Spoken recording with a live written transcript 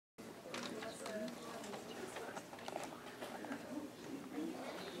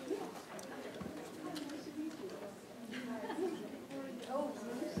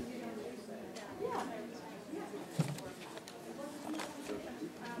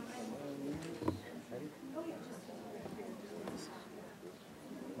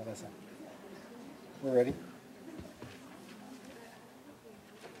We're ready.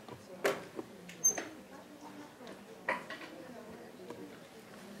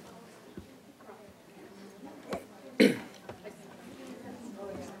 Okay,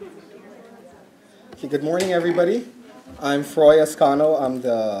 good morning, everybody. I'm Froy Ascano. I'm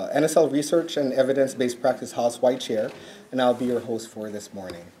the NSL Research and Evidence-Based Practice House White Chair, and I'll be your host for this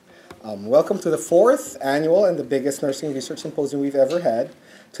morning. Welcome to the 4th annual and the biggest nursing research symposium we've ever had.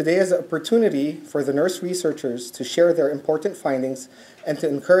 Today is an opportunity for the nurse researchers to share their important findings and to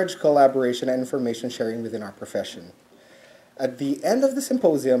encourage collaboration and information sharing within our profession. At the end of the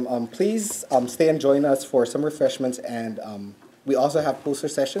symposium, please stay and join us for some refreshments, and we also have poster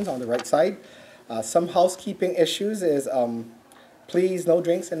sessions on the right side. Some housekeeping issues is please no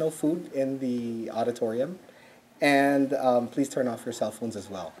drinks and no food in the auditorium, and please turn off your cell phones as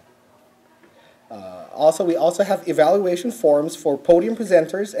well. We also have evaluation forms for podium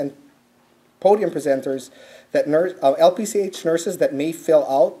presenters that LPCH nurses that may fill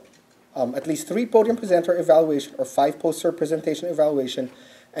out at least 3 podium presenter evaluation or 5 poster presentation evaluation,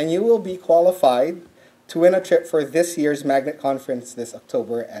 and you will be qualified to win a trip for this year's Magnet Conference this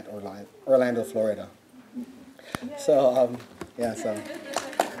October at Orlando, Florida. So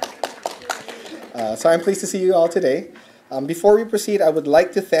I'm pleased to see you all today. Before we proceed, I would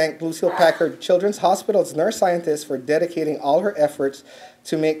like to thank Lucille Packard Children's Hospital's nurse scientist for dedicating all her efforts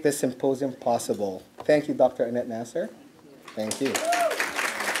to make this symposium possible. Thank you, Dr. Annette Nasser. Thank you.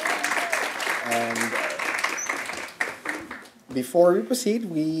 And before we proceed,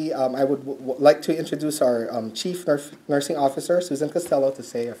 I would like to introduce our Chief Nursing Officer, Susan Costello, to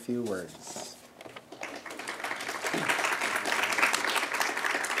say a few words.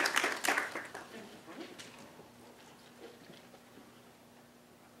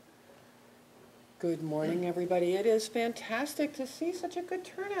 Good morning, everybody. It is fantastic to see such a good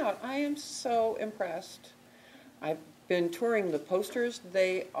turnout. I am so impressed. I've been touring the posters.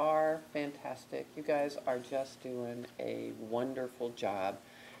 They are fantastic. You guys are just doing a wonderful job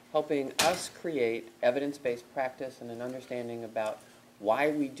helping us create evidence-based practice and an understanding about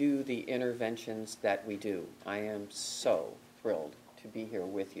why we do the interventions that we do. I am so thrilled to be here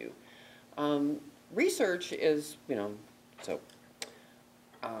with you. Research is,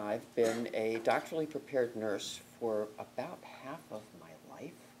 I've been a doctorally prepared nurse for about half of my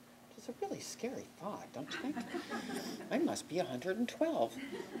life, which is a really scary thought, don't you think? I must be 112.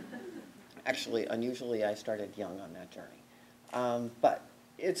 Actually, unusually, I started young on that journey. But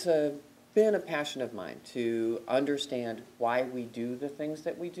it's been a passion of mine to understand why we do the things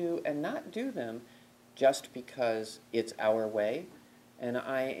that we do and not do them just because it's our way. And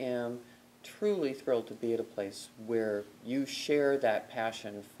I am truly thrilled to be at a place where you share that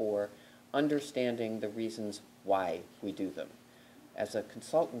passion for understanding the reasons why we do them. As a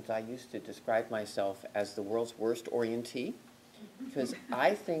consultant, I used to describe myself as the world's worst orientee because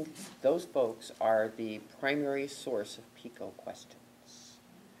I think those folks are the primary source of PICO questions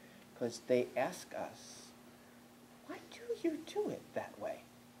because they ask us, why do you do it that way?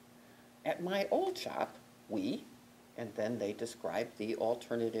 At my old shop, and then they describe the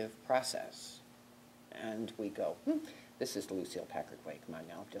alternative process. And we go, this is the Lucille Packard way, come on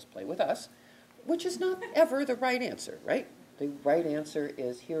now, just play with us, which is not ever the right answer, right? The right answer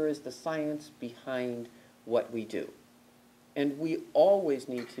is, here is the science behind what we do. And we always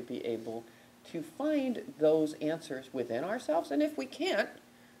need to be able to find those answers within ourselves, and if we can't,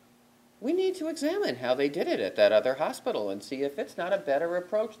 we need to examine how they did it at that other hospital and see if it's not a better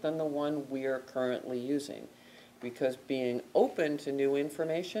approach than the one we're currently using. Because being open to new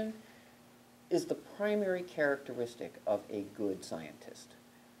information is the primary characteristic of a good scientist.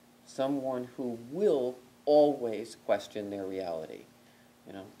 Someone who will always question their reality.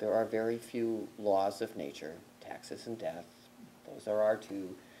 There are very few laws of nature, taxes and death. Those are our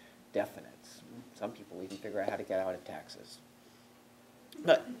 2 definites. Some people even figure out how to get out of taxes.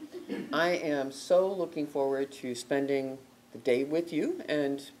 But I am so looking forward to spending the day with you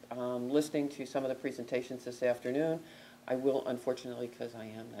and listening to some of the presentations this afternoon. I will, unfortunately, because I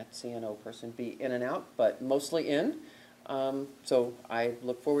am that CNO person, be in and out, but mostly in. So I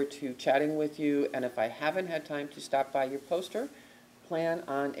look forward to chatting with you, and if I haven't had time to stop by your poster, plan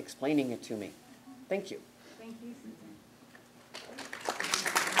on explaining it to me. Thank you. Thank you, Susan.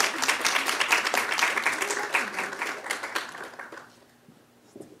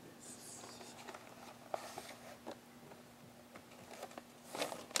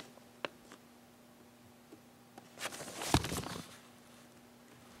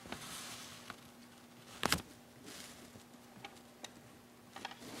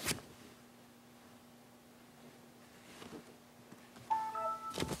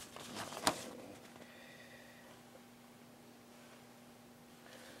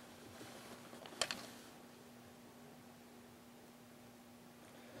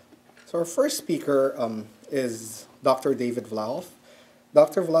 So our first speaker is Dr. David Vlahoff.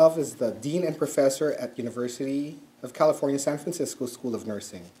 Dr. Vlahoff is the Dean and Professor at University of California, San Francisco School of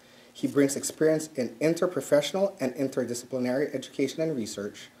Nursing. He brings experience in interprofessional and interdisciplinary education and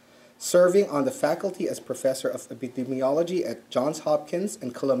research, serving on the faculty as Professor of Epidemiology at Johns Hopkins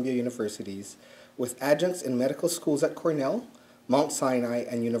and Columbia Universities, with adjuncts in medical schools at Cornell, Mount Sinai,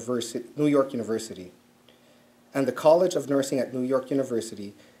 and New York University, and the College of Nursing at New York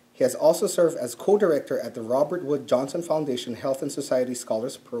University. He has also served as co-director at the Robert Wood Johnson Foundation Health and Society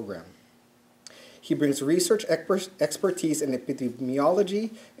Scholars Program. He brings research expertise in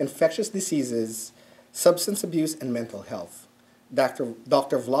epidemiology, infectious diseases, substance abuse, and mental health. Dr.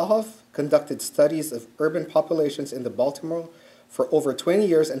 Vlahoff conducted studies of urban populations in the Baltimore for over 20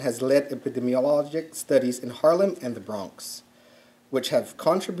 years and has led epidemiologic studies in Harlem and the Bronx, which have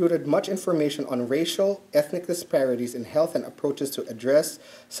contributed much information on racial, ethnic disparities in health and approaches to address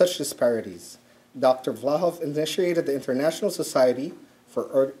such disparities. Dr. Vlahoff initiated the International Society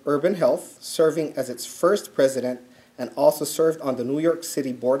for Urban Health, serving as its first president, and also served on the New York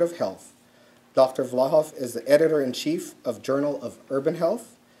City Board of Health. Dr. Vlahoff is the editor-in-chief of Journal of Urban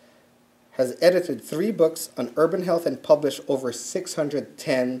Health, has edited 3 books on urban health, and published over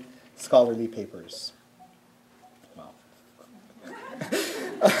 610 scholarly papers. Wow.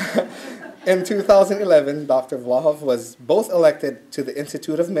 In 2011, Dr. Vlahoff was both elected to the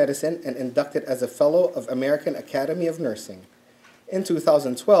Institute of Medicine and inducted as a Fellow of American Academy of Nursing. In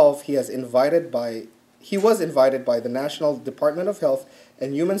 2012, he was invited by the National Department of Health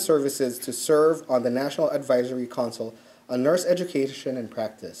and Human Services to serve on the National Advisory Council on Nurse Education and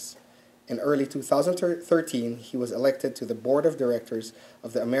Practice. In early 2013, he was elected to the Board of Directors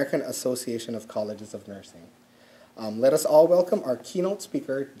of the American Association of Colleges of Nursing. Let us all welcome our keynote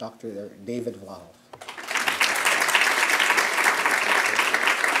speaker, Dr. David Vlahoff.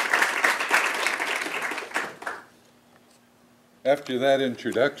 After that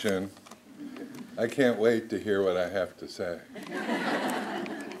introduction, I can't wait to hear what I have to say.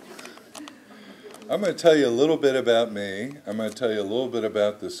 I'm going to tell you a little bit about me. I'm going to tell you a little bit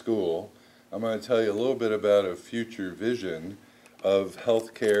about the school. I'm going to tell you a little bit about a future vision of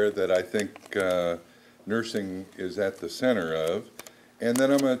healthcare that I think nursing is at the center of. And then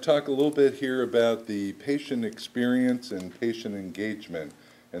I'm going to talk a little bit here about the patient experience and patient engagement,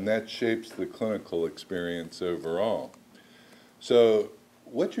 and that shapes the clinical experience overall. So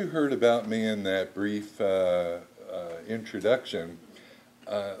what you heard about me in that brief introduction,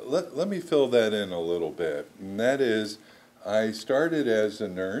 let me fill that in a little bit. And that is, I started as a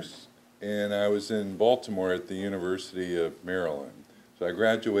nurse, and I was in Baltimore at the University of Maryland. So I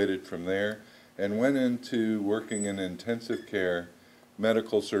graduated from there and went into working in intensive care,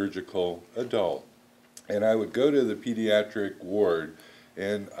 medical, surgical, adult. And I would go to the pediatric ward,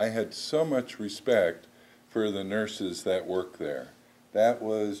 and I had so much respect for the nurses that work there. That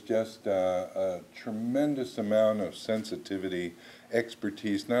was just a tremendous amount of sensitivity,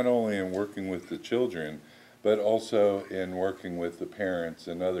 expertise, not only in working with the children, but also in working with the parents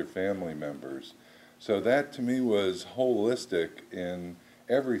and other family members. So that to me was holistic in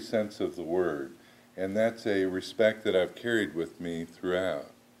every sense of the word, and that's a respect that I've carried with me throughout.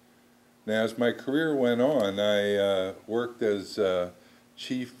 Now, as my career went on, I worked as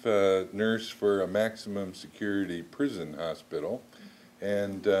chief nurse for a maximum security prison hospital,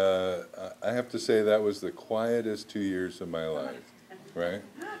 and I have to say that was the quietest 2 years of my life, right?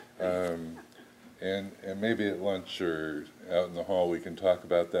 And maybe at lunch or out in the hall we can talk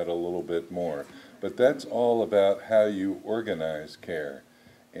about that a little bit more. But that's all about how you organize care.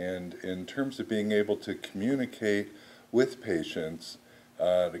 And in terms of being able to communicate with patients,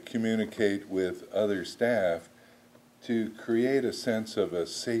 to communicate with other staff, to create a sense of a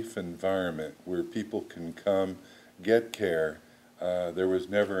safe environment where people can come, get care. There was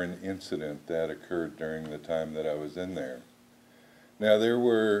never an incident that occurred during the time that I was in there. Now, there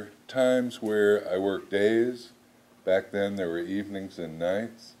were times where I worked days. Back then, there were evenings and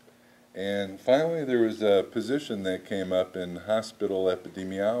nights. And finally, there was a position that came up in hospital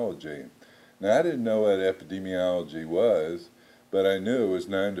epidemiology. Now, I didn't know what epidemiology was, but I knew it was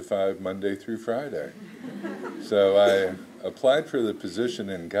 9 to 5, Monday through Friday. So I applied for the position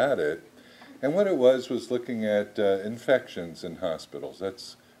and got it. And what it was looking at infections in hospitals.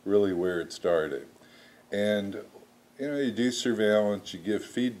 That's really where it started. And you do surveillance, you give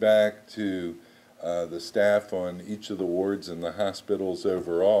feedback to the staff on each of the wards in the hospitals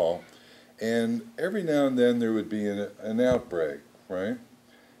overall. And every now and then there would be an outbreak, right?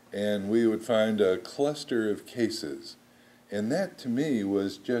 And we would find a cluster of cases. And that to me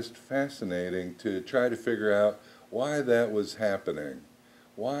was just fascinating to try to figure out why that was happening.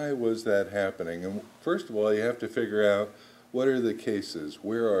 Why was that happening? And first of all, you have to figure out, what are the cases?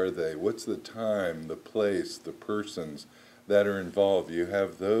 Where are they? What's the time, the place, the persons that are involved? You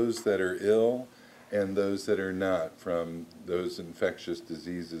have those that are ill and those that are not from those infectious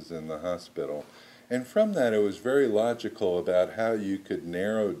diseases in the hospital. And from that, it was very logical about how you could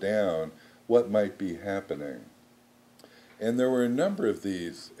narrow down what might be happening. And there were a number of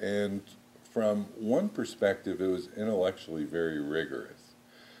these, and from one perspective, it was intellectually very rigorous.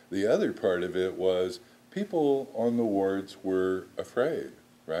 The other part of it was people on the wards were afraid,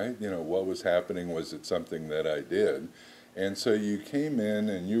 right? You know, what was happening? Was it something that I did? And so you came in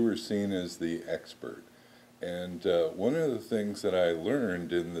and you were seen as the expert. And one of the things that I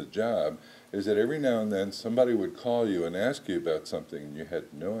learned in the job is that every now and then somebody would call you and ask you about something and you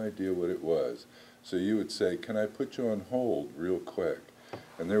had no idea what it was. So you would say, can I put you on hold real quick?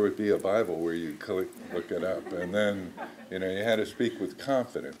 And there would be a Bible where you'd click, look it up. And then, you know, you had to speak with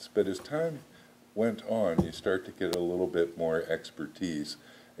confidence. But as time went on, you start to get a little bit more expertise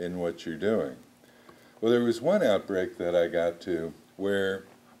in what you're doing. Well, there was one outbreak that I got to where,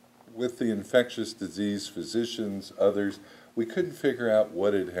 with the infectious disease physicians, others, we couldn't figure out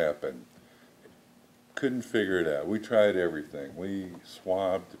what had happened. Couldn't figure it out. We tried everything. We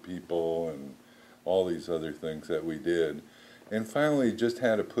swabbed people and all these other things that we did. And finally just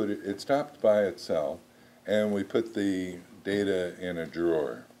had to put it, it stopped by itself, and we put the data in a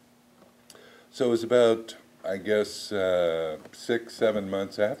drawer. So it was about, I guess, 6, 7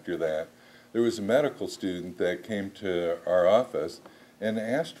 months after that, there was a medical student that came to our office and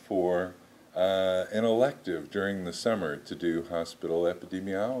asked for an elective during the summer to do hospital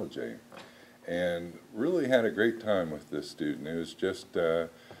epidemiology. And really had a great time with this student. It was just,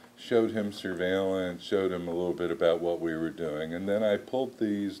 showed him surveillance, showed him a little bit about what we were doing. And then I pulled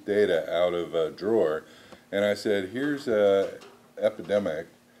these data out of a drawer and I said, here's an epidemic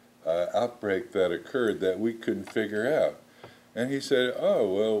outbreak that occurred that we couldn't figure out. And he said,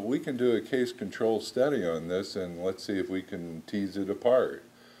 oh, well, we can do a case control study on this and let's see if we can tease it apart.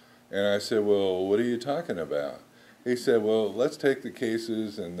 And I said, well, what are you talking about? He said, well, let's take the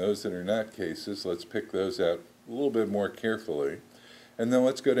cases and those that are not cases, let's pick those out a little bit more carefully. And then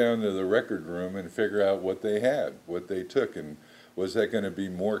let's go down to the record room and figure out what they had, what they took, and was that going to be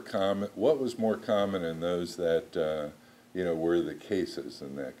more common? What was more common in those that, you know, were the cases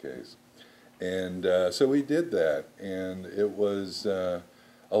in that case? And so we did that, and it was a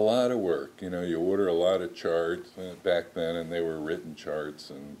lot of work. You know, you order a lot of charts back then, and they were written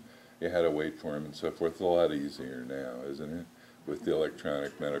charts, and you had to wait for them and so forth. It's a lot easier now, isn't it, with the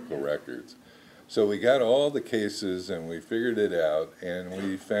electronic medical records? So we got all the cases, and we figured it out, and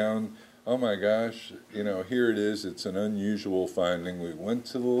we found, oh my gosh, you know, here it is. It's an unusual finding. We went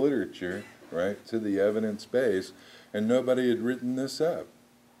to the literature, right, to the evidence base, and nobody had written this up,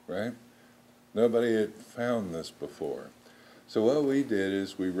 right? Nobody had found this before. So what we did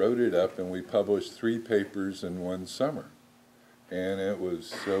is we wrote it up and we published 3 papers in one summer. And it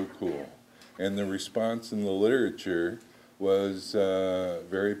was so cool. And the response in the literature was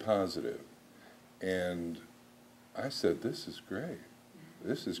very positive. And I said, this is great.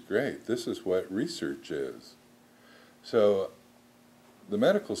 This is great. This is what research is. So the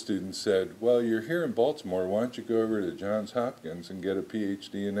medical student said, well, you're here in Baltimore, why don't you go over to Johns Hopkins and get a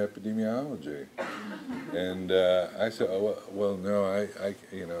PhD in epidemiology? And I said, oh, well, no, I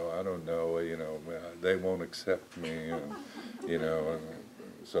you know, I don't know, you know, they won't accept me, and, you know, and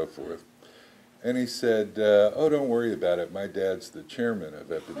so forth. And he said, oh, don't worry about it, my dad's the chairman of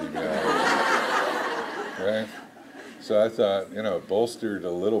epidemiology, right? So I thought, you know, bolstered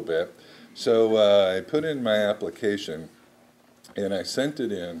a little bit. So I put in my application, and I sent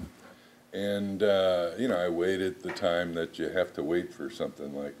it in, and, you know, I waited the time that you have to wait for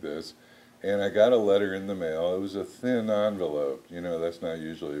something like this, and I got a letter in the mail. It was a thin envelope. You know, that's not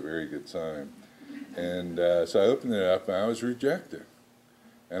usually a very good sign. And so I opened it up, and I was rejected.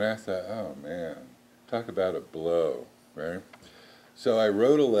 And I thought, oh, man, talk about a blow, right? So I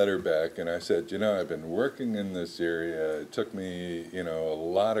wrote a letter back, and I said, you know, I've been working in this area. It took me, you know, a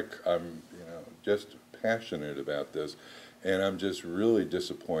lot of, I'm, you know, just passionate about this. And I'm just really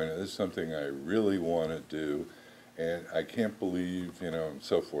disappointed. This is something I really want to do, and I can't believe, you know, and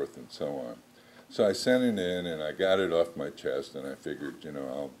so forth and so on. So I sent it in, and I got it off my chest, and I figured, you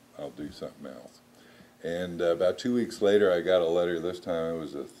know, I'll do something else. And about 2 weeks later, I got a letter. This time it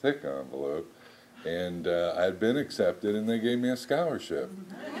was a thick envelope, and I'd been accepted, and they gave me a scholarship.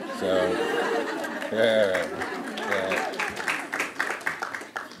 So, yeah.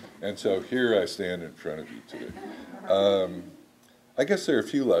 And so here I stand in front of you today. I guess there are a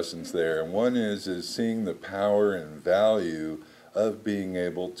few lessons there, and one is seeing the power and value of being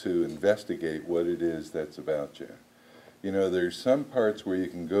able to investigate what it is that's about you. You know, there's some parts where you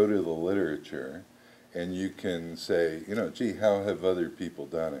can go to the literature and you can say, you know, gee, how have other people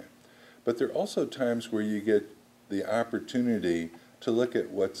done it? But there are also times where you get the opportunity to look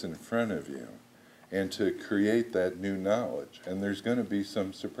at what's in front of you and to create that new knowledge. And there's going to be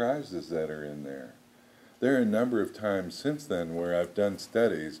some surprises that are in there. There are a number of times since then where I've done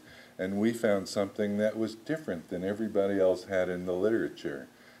studies and we found something that was different than everybody else had in the literature.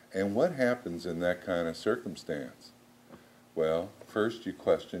 And what happens in that kind of circumstance? Well, first you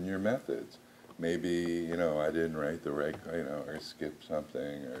question your methods. Maybe, you know, I didn't write the right, you know, or skip something,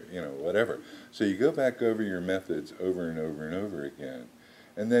 or, you know, whatever. So you go back over your methods over and over and over again.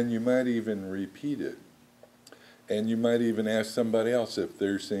 And then you might even repeat it. And you might even ask somebody else if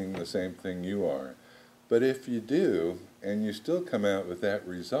they're seeing the same thing you are. But if you do, and you still come out with that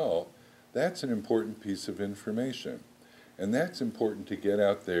result, that's an important piece of information. And that's important to get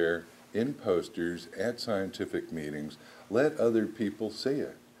out there in posters, at scientific meetings, let other people see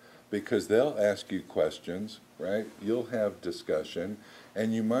it. Because they'll ask you questions, right? You'll have discussion,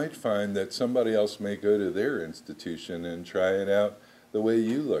 and you might find that somebody else may go to their institution and try it out the way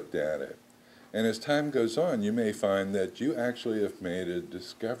you looked at it. And as time goes on, you may find that you actually have made a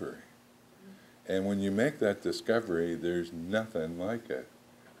discovery. And when you make that discovery, there's nothing like it.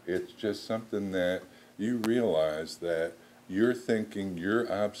 It's just something that you realize that your thinking,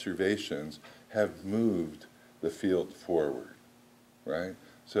 your observations have moved the field forward, right?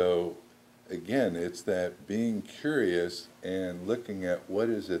 So again, it's that being curious and looking at what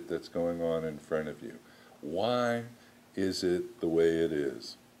is it that's going on in front of you. Why is it the way it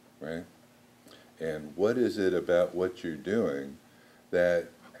is, right? And what is it about what you're doing that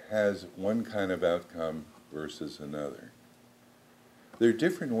has one kind of outcome versus another? There are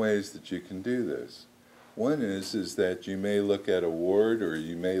different ways that you can do this. One is that you may look at a ward, or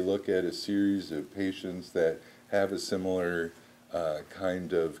you may look at a series of patients that have a similar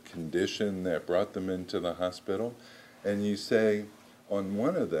kind of condition that brought them into the hospital, and you say, on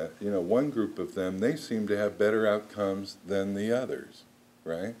one of the, you know, one group of them, they seem to have better outcomes than the others,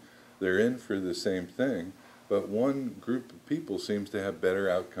 right? They're in for the same thing, but one group of people seems to have better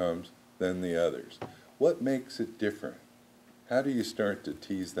outcomes than the others. What makes it different? How do you start to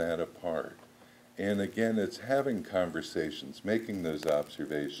tease that apart? And again, it's having conversations, making those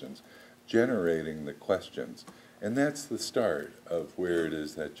observations, generating the questions. And that's the start of where it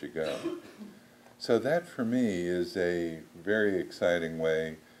is that you go. So that, for me, is a very exciting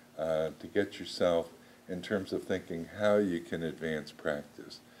way to get yourself in terms of thinking how you can advance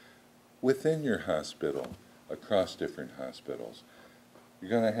practice. Within your hospital, across different hospitals, you're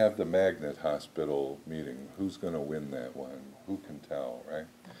going to have the magnet hospital meeting. Who's going to win that one? Who can tell, right?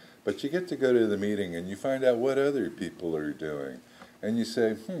 But you get to go to the meeting and you find out what other people are doing. And you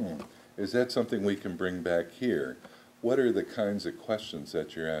say, is that something we can bring back here? What are the kinds of questions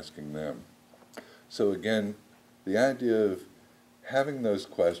that you're asking them? So again, the idea of having those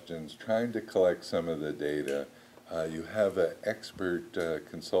questions, trying to collect some of the data. You have an expert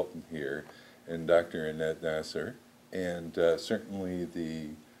consultant here in Dr. Annette Nasser, and certainly the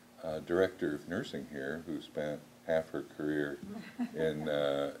director of nursing here, who spent half her career in,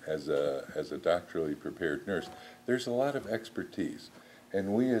 as a doctorally prepared nurse. There's a lot of expertise.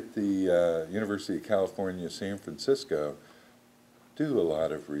 And we at the University of California, San Francisco, do a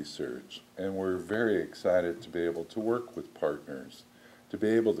lot of research. And we're very excited to be able to work with partners, to be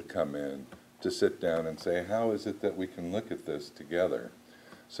able to come in, to sit down and say, how is it that we can look at this together?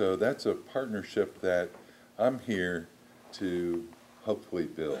 So that's a partnership that I'm here to hopefully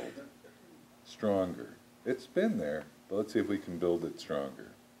build stronger. It's been there, but let's see if we can build it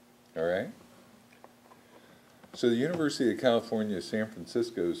stronger. All right? So the University of California, San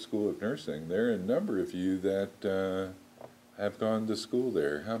Francisco School of Nursing, there are a number of you that have gone to school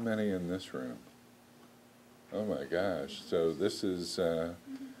there. How many in this room? Oh my gosh. So this is,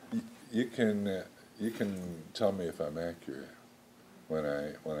 you can tell me if I'm accurate when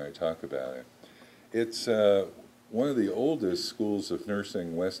I talk about it. It's one of the oldest schools of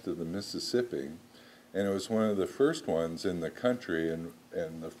nursing west of the Mississippi, and it was one of the first ones in the country and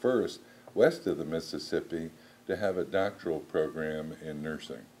the first west of the Mississippi to have a doctoral program in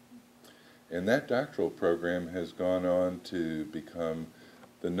nursing. And that doctoral program has gone on to become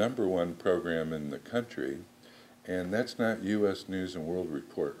the #1 program in the country. And that's not U.S. News and World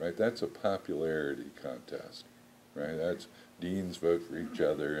Report, right? That's a popularity contest, right? That's deans vote for each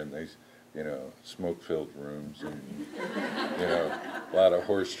other, and they, you know, smoke-filled rooms, and, you know, a lot of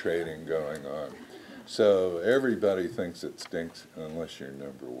horse trading going on. So everybody thinks it stinks unless you're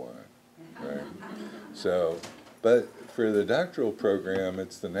 #1, right? So, but for the doctoral program,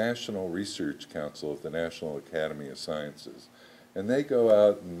 it's the National Research Council of the National Academy of Sciences. And they go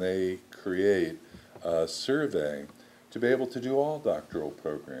out and they create a survey to be able to do all doctoral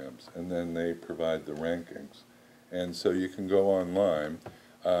programs, and then they provide the rankings. And so you can go online.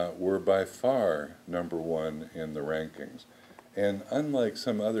 We're by far #1 in the rankings. And unlike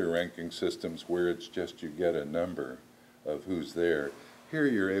some other ranking systems where it's just you get a number of who's there, here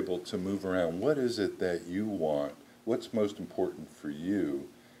you're able to move around. What is it that you want? What's most important for you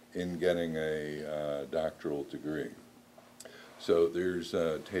in getting a doctoral degree? So there's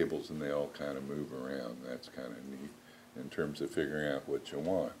tables and they all kind of move around. That's kind of neat in terms of figuring out what you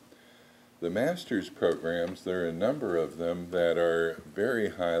want. The master's programs, there are a number of them that are very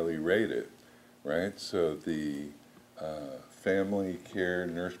highly rated, right? So the family care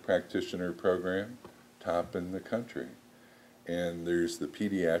nurse practitioner program, top in the country. And there's the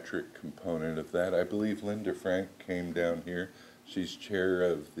pediatric component of that. I believe Linda Frank came down here. She's chair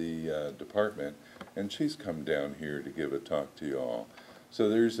of the department, and she's come down here to give a talk to you all. So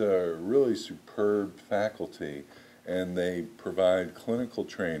there's a really superb faculty, and they provide clinical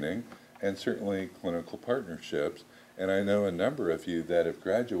training and certainly clinical partnerships. And I know a number of you that have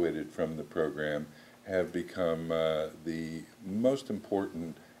graduated from the program have become the most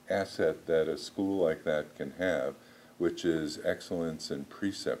important asset that a school like that can have, which is excellence in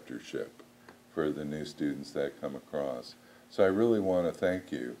preceptorship for the new students that come across. So I really want to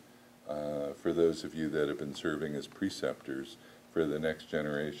thank you for those of you that have been serving as preceptors for the next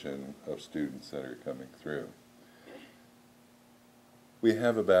generation of students that are coming through. We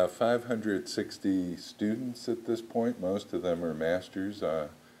have about 560 students at this point. Most of them are masters,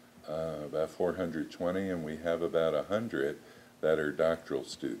 about 420, and we have about 100 that are doctoral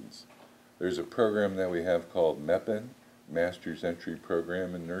students. There's a program that we have called MEPIN, Master's Entry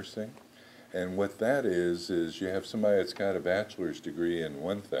Program in Nursing. And what that is you have somebody that's got a bachelor's degree in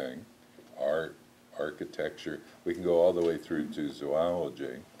one thing, art, architecture, we can go all the way through to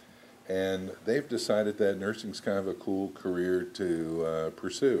zoology. And they've decided that nursing's kind of a cool career to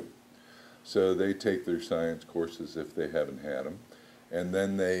pursue. So they take their science courses if they haven't had them, and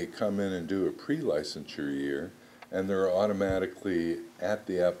then they come in and do a pre-licensure year, and they're automatically at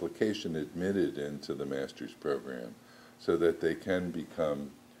the application admitted into the master's program so that they can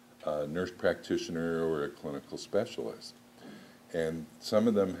become a nurse practitioner or a clinical specialist. And some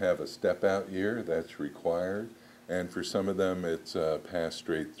of them have a step-out year that's required, and for some of them it's passed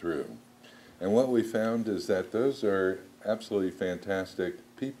straight through. And what we found is that those are absolutely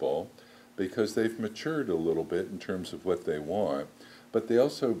fantastic people because they've matured a little bit in terms of what they want, but they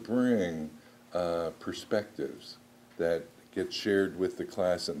also bring perspectives that get shared with the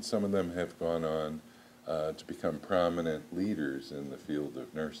class, and some of them have gone on to become prominent leaders in the field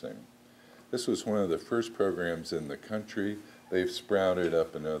of nursing. This was one of the first programs in the country. They've sprouted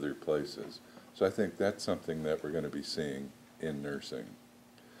up in other places. So I think that's something that we're going to be seeing in nursing.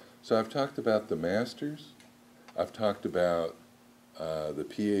 So I've talked about the master's, I've talked about the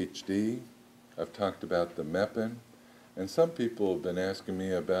PhD, I've talked about the MEPIN, and some people have been asking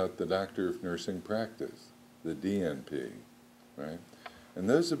me about the Doctor of Nursing Practice, the DNP, right? And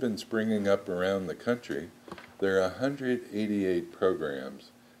those have been springing up around the country. There are 188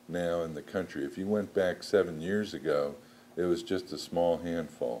 programs now in the country. If you went back 7 years ago, it was just a small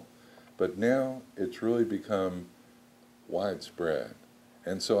handful. But now it's really become widespread.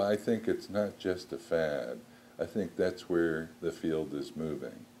 And so I think it's not just a fad. I think that's where the field is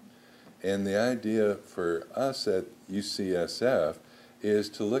moving. And the idea for us at UCSF is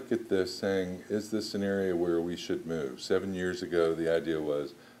to look at this saying, is this an area where we should move? 7 years ago, the idea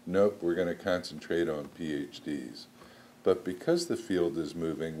was, nope, we're going to concentrate on PhDs. But because the field is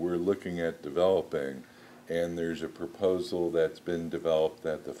moving, we're looking at developing, and there's a proposal that's been developed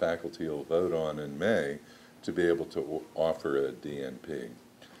that the faculty will vote on in May to be able to offer a DNP.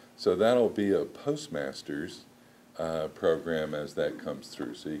 So that'll be a postmaster's program as that comes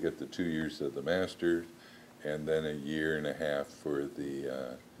through. So you get the 2 years of the master's and then a year and a half for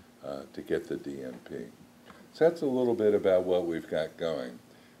the to get the DNP. So that's a little bit about what we've got going.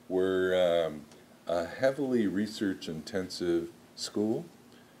 We're a heavily research-intensive school,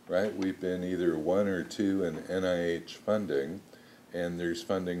 right? We've been either 1 or 2 in NIH funding, and there's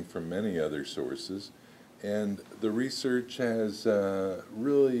funding from many other sources. And the research has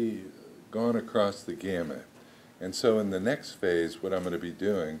really gone across the gamut. And so in the next phase, what I'm going to be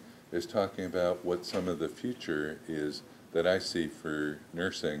doing is talking about what some of the future is that I see for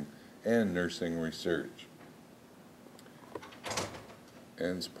nursing and nursing research.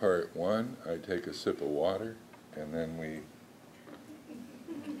 Ends part 1. I take a sip of water, and then we...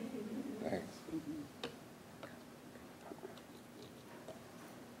 Thanks.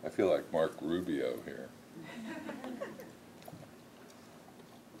 I feel like Mark Rubio here.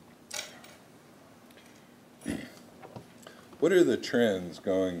 What are the trends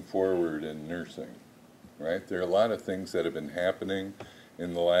going forward in nursing, right? There are a lot of things that have been happening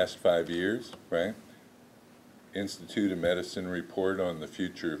in the last 5 years, right? Institute of Medicine report on the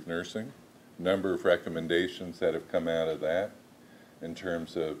future of nursing, number of recommendations that have come out of that in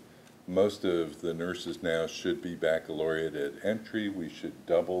terms of most of the nurses now should be baccalaureate at entry. We should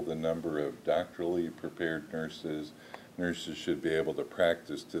double the number of doctorally prepared nurses. Nurses should be able to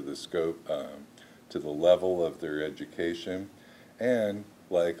practice to the scope, to the level of their education. And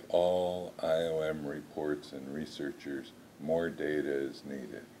like all IOM reports and researchers, more data is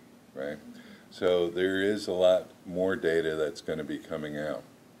needed, right? So there is a lot more data that's going to be coming out.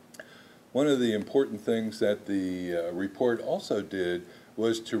 One of the important things that the report also did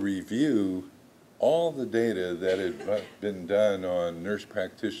was to review all the data that had been done on nurse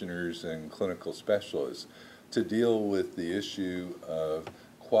practitioners and clinical specialists to deal with the issue of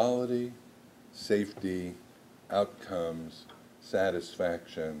quality, safety, outcomes,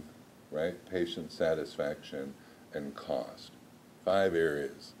 satisfaction, right? Patient satisfaction, and cost. 5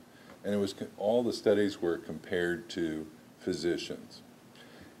 areas. And it was all the studies were compared to physicians.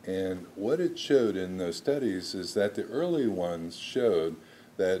 And what it showed in those studies is that the early ones showed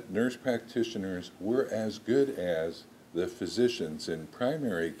that nurse practitioners were as good as the physicians in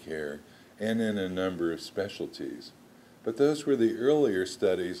primary care and in a number of specialties. But those were the earlier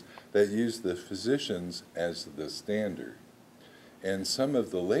studies that used the physicians as the standard. And some of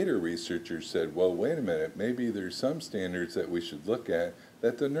the later researchers said, well, wait a minute, maybe there's some standards that we should look at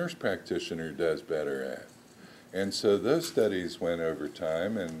that the nurse practitioner does better at. And so those studies went over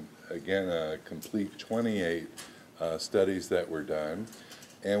time, and again, a complete 28 studies that were done.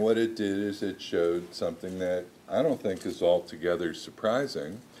 And what it did is it showed something that I don't think is altogether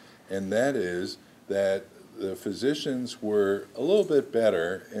surprising, and that is that the physicians were a little bit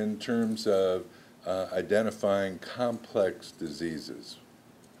better in terms of identifying complex diseases,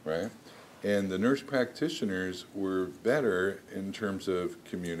 right? And the nurse practitioners were better in terms of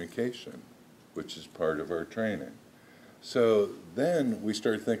communication, which is part of our training. So then we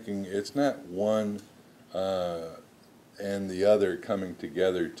start thinking it's not one and the other coming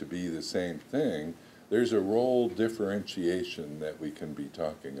together to be the same thing. There's a role differentiation that we can be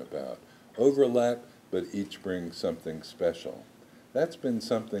talking about. Overlap, but each brings something special. That's been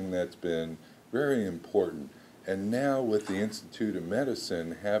something that's been very important. And now with the Institute of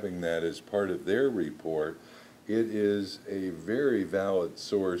Medicine having that as part of their report, it is a very valid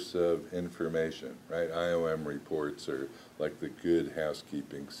source of information, right? IOM reports are like the good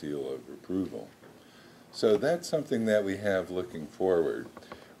housekeeping seal of approval. So that's something that we have looking forward.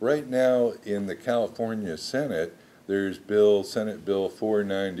 Right now in the California Senate, there's Senate Bill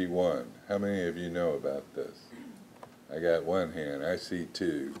 491. How many of you know about this? I got one hand. I see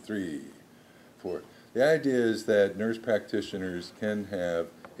 2, 3, 4. The idea is that nurse practitioners can have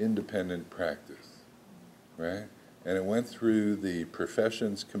independent practice, right? And it went through the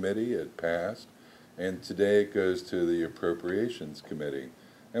Professions Committee, it passed, and today it goes to the Appropriations Committee.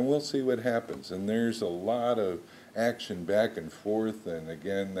 And we'll see what happens. And there's a lot of action back and forth, and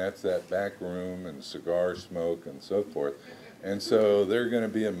again, that's that back room and cigar smoke and so forth. And so there are going to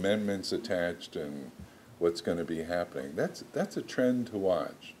be amendments attached and what's going to be happening. That's a trend to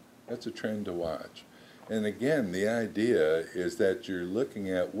watch. That's a trend to watch. And again, the idea is that you're looking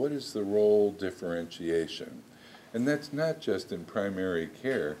at what is the role differentiation. And that's not just in primary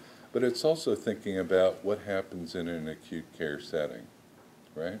care, but it's also thinking about what happens in an acute care setting,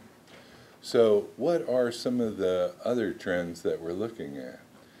 right? So what are some of the other trends that we're looking at?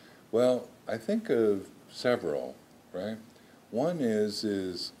 Well, I think of several, right? One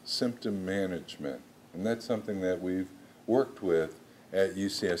is symptom management, and that's something that we've worked with at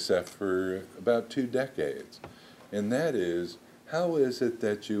UCSF for about 2 decades. And that is, how is it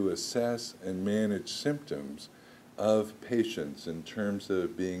that you assess and manage symptoms of patients in terms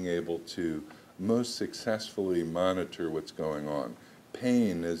of being able to most successfully monitor what's going on?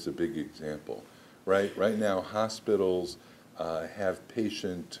 Pain is a big example, right? Right now, hospitals have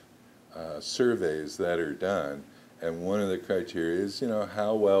patient surveys that are done, and one of the criteria is,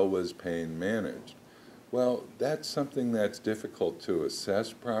 how well was pain managed? Well, that's something that's difficult to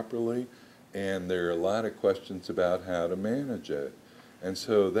assess properly, and there are a lot of questions about how to manage it. And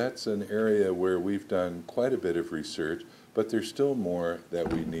so that's an area where we've done quite a bit of research, but there's still more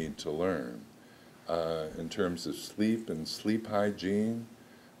that we need to learn. In terms of sleep and sleep hygiene,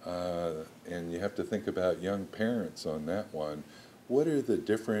 and you have to think about young parents on that one. What are the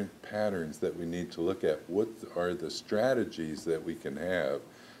different patterns that we need to look at? What are the strategies that we can have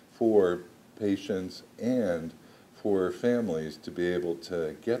for patients and for families to be able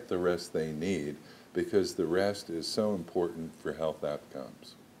to get the rest they need, because the rest is so important for health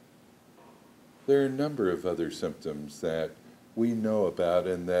outcomes. There are a number of other symptoms that we know about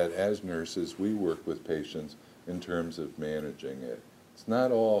and that as nurses we work with patients in terms of managing it. It's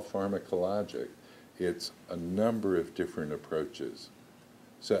not all pharmacologic. It's a number of different approaches.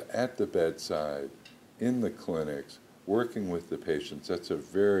 So at the bedside, in the clinics, working with the patients, that's a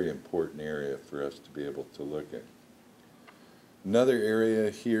very important area for us to be able to look at. Another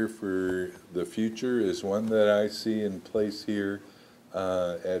area here for the future is one that I see in place here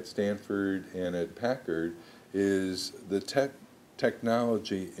at Stanford and at Packard, is the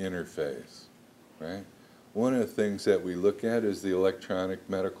technology interface, right? One of the things that we look at is the electronic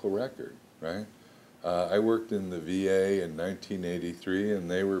medical record, right? I worked in the VA in 1983, and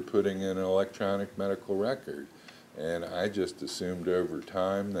they were putting in an electronic medical record. And I just assumed over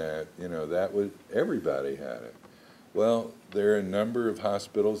time that, everybody had it. Well, there are a number of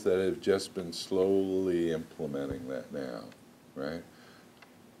hospitals that have just been slowly implementing that now, right?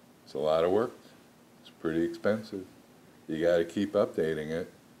 It's a lot of work. It's pretty expensive. You got to keep updating it,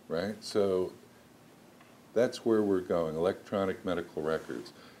 right? So that's where we're going, electronic medical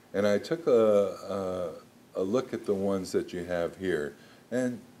records. And I took a look at the ones that you have here,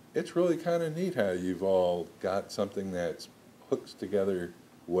 and it's really kind of neat how you've all got something that hooks together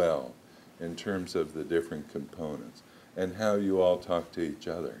well in terms of the different components and how you all talk to each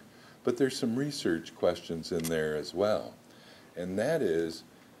other. But there's some research questions in there as well, and that is,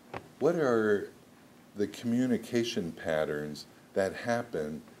 what are the communication patterns that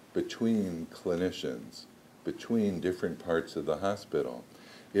happen between clinicians, between different parts of the hospital?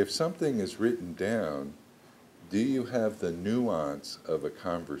 If something is written down, do you have the nuance of a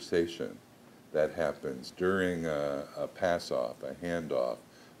conversation that happens during a pass-off, a handoff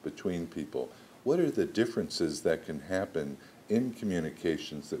between people? What are the differences that can happen in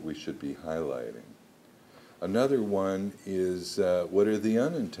communications that we should be highlighting? Another one is what are the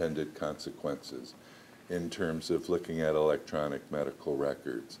unintended consequences in terms of looking at electronic medical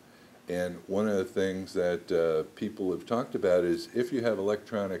records? And one of the things that people have talked about is, if you have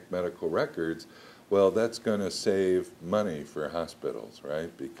electronic medical records, well, that's going to save money for hospitals,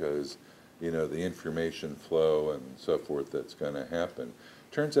 right? Because, the information flow and so forth that's going to happen.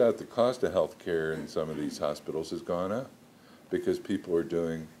 Turns out the cost of health care in some of these hospitals has gone up because people are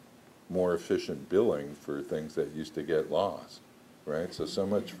doing more efficient billing for things that used to get lost, right? So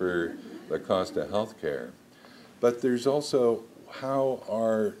much for the cost of health care. But there's also, how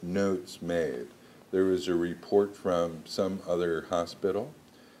are notes made? There was a report from some other hospital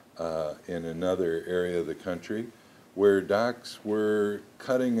in another area of the country where docs were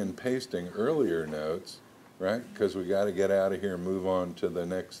cutting and pasting earlier notes, right? Because we got to get out of here and move on to the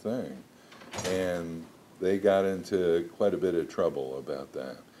next thing. And they got into quite a bit of trouble about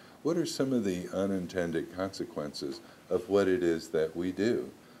that. What are some of the unintended consequences of what it is that we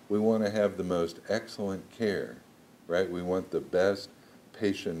do? We want to have the most excellent care, right? We want the best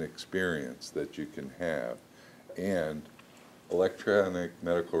patient experience that you can have. And electronic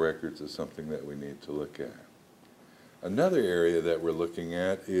medical records is something that we need to look at. Another area that we're looking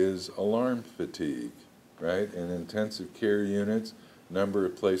at is alarm fatigue, right? In intensive care units, number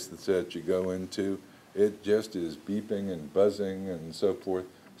of places that you go into, it just is beeping and buzzing and so forth.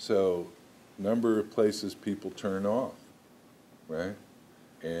 So number of places people turn off, right?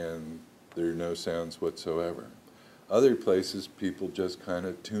 And there are no sounds whatsoever. Other places, people just kind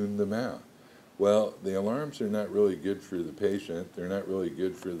of tune them out. Well, the alarms are not really good for the patient. They're not really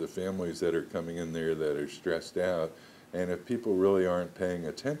good for the families that are coming in there that are stressed out. And if people really aren't paying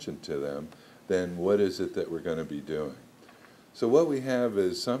attention to them, then what is it that we're going to be doing? So what we have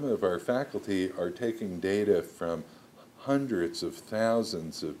is some of our faculty are taking data from hundreds of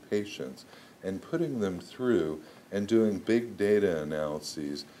thousands of patients and putting them through and doing big data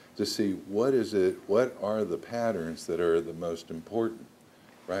analyses to see what are the patterns that are the most important,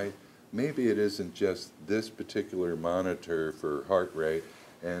 right? Maybe it isn't just this particular monitor for heart rate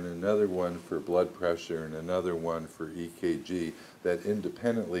and another one for blood pressure and another one for EKG that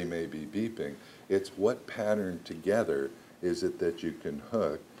independently may be beeping. It's what pattern together is it that you can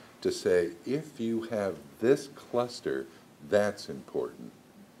hook to say, if you have this cluster, that's important.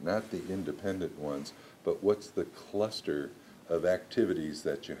 Not the independent ones, but what's the cluster of activities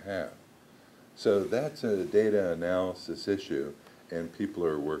that you have. So that's a data analysis issue, and people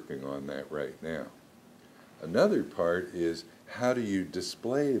are working on that right now. Another part is, how do you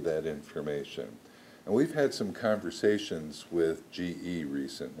display that information? And we've had some conversations with GE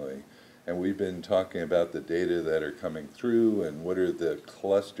recently, And we've been talking about the data that are coming through and what are the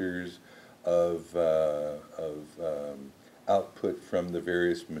clusters of output from the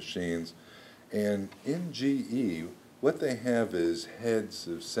various machines. And in GE, what they have is heads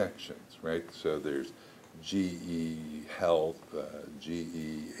of sections, right? So there's GE Health,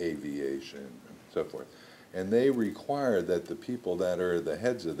 GE Aviation, and so forth. And they require that the people that are the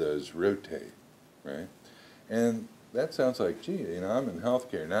heads of those rotate, right? And that sounds like, gee, you know, I'm in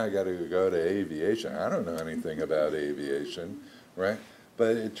healthcare, now I got to go to aviation. I don't know anything about aviation, right?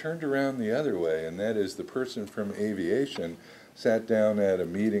 But it turned around the other way, and that is the person from aviation sat down at a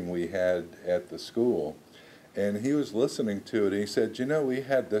meeting we had at the school, and he was listening to it. He said, you know, we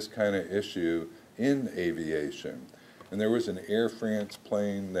had this kind of issue in aviation. And there was an Air France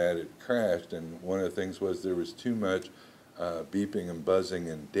plane that had crashed, and one of the things was there was too much beeping and buzzing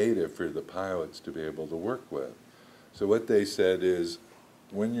and data for the pilots to be able to work with. So what they said is,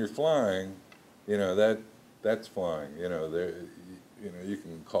 when you're flying, you know, that's flying. You know, you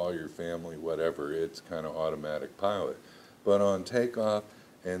can call your family, whatever. It's kind of automatic pilot. But on takeoff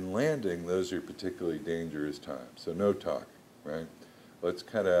and landing, those are particularly dangerous times. So no talking, right? Let's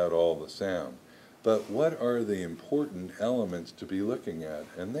cut out all the sound. But what are the important elements to be looking at?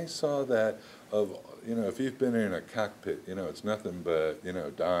 And they saw that of, you know, if you've been in a cockpit, you know, it's nothing but, you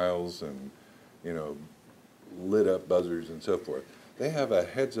know, dials and, you know, lit up buzzers and so forth. They have a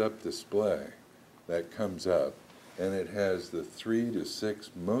heads-up display that comes up, and it has the 3 to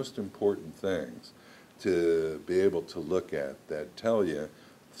 6 most important things to be able to look at that tell you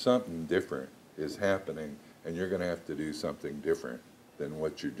something different is happening, and you're going to have to do something different than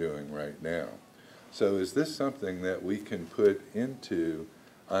what you're doing right now. So is this something that we can put into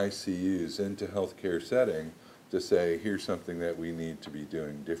ICUs, into healthcare setting, to say, here's something that we need to be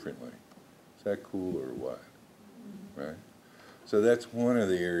doing differently? Is that cool or what? Right? So that's one of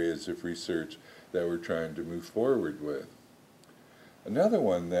the areas of research that we're trying to move forward with. Another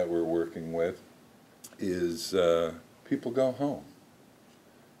one that we're working with is people go home.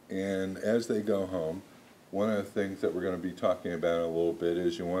 And as they go home, one of the things that we're going to be talking about a little bit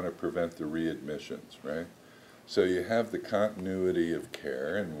is you want to prevent the readmissions, right? So you have the continuity of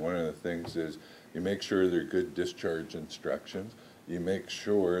care, and one of the things is you make sure there are good discharge instructions. You make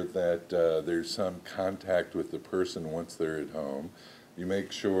sure that there's some contact with the person once they're at home. You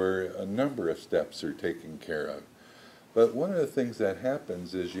make sure a number of steps are taken care of. But one of the things that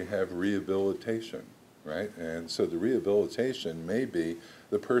happens is you have rehabilitation, right? And so the rehabilitation may be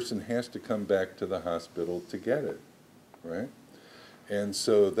the person has to come back to the hospital to get it, right? And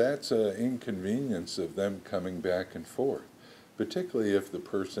so that's an inconvenience of them coming back and forth, particularly if the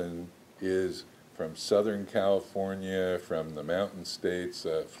person is from Southern California, from the mountain states,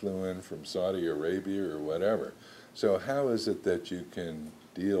 flew in from Saudi Arabia or whatever. So how is it that you can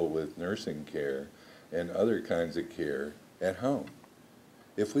deal with nursing care and other kinds of care at home?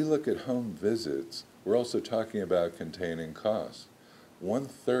 If we look at home visits, we're also talking about containing costs.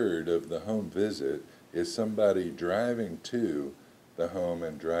 1/3 of the home visit is somebody driving to the home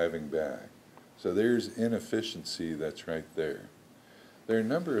and driving back. So there's inefficiency that's right there. There are a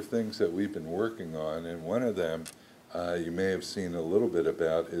number of things that we've been working on, and one of them you may have seen a little bit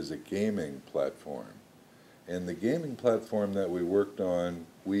about is a gaming platform. And the gaming platform that we worked on,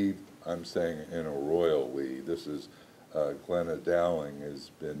 I'm saying in a royal we, this is Glenna Dowling has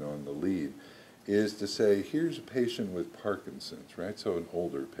been on the lead, is to say, here's a patient with Parkinson's, right? So an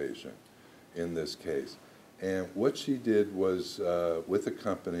older patient in this case. And what she did was, with a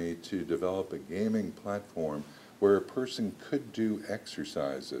company, to develop a gaming platform where a person could do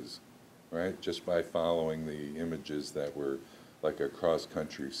exercises, right, just by following the images that were like a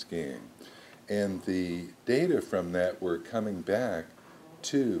cross-country skiing. And the data from that were coming back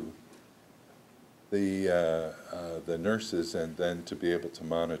to the nurses and then to be able to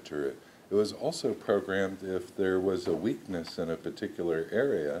monitor it. It was also programmed if there was a weakness in a particular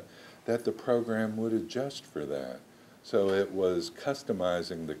area that the program would adjust for that. So it was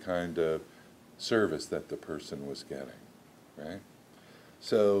customizing the kind of service that the person was getting, right?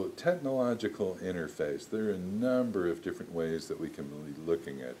 So technological interface, there are a number of different ways that we can be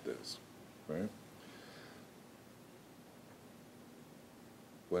looking at this, right?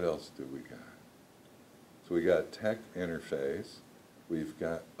 What else do we got? So we got tech interface, we've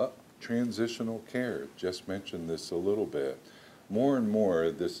got transitional care, just mentioned this a little bit. More and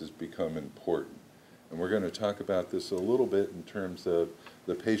more this has become important. And we're going to talk about this a little bit in terms of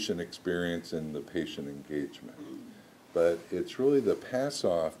the patient experience and the patient engagement. But it's really the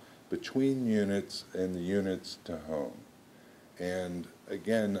pass-off between units and the units to home. And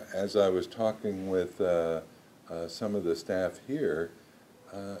again, as I was talking with some of the staff here,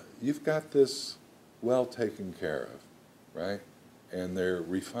 you've got this well taken care of, right? And there are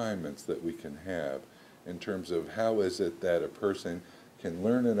refinements that we can have in terms of how is it that a person can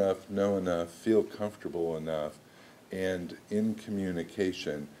learn enough, know enough, feel comfortable enough, and in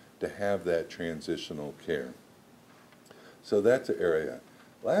communication to have that transitional care. So that's an area.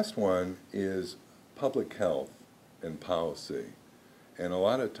 Last one is public health and policy. And a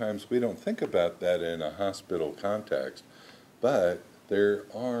lot of times we don't think about that in a hospital context, but there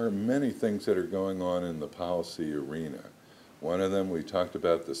are many things that are going on in the policy arena. One of them, we talked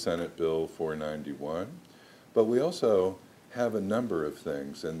about the Senate Bill 491, but we also have a number of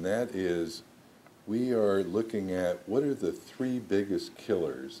things, and that is we are looking at what are the 3 biggest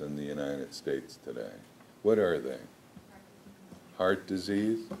killers in the United States today. What are they? Heart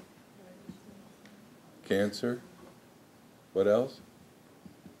disease, cancer, what else?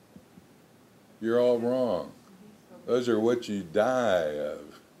 You're all wrong. Those are what you die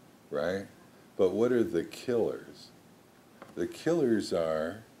of, right? But what are the killers? The killers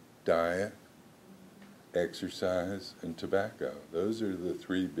are diet, exercise, and tobacco. Those are the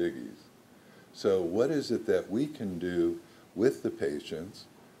 3 biggies. So what is it that we can do with the patients,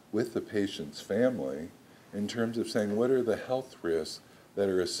 with the patient's family, in terms of saying what are the health risks that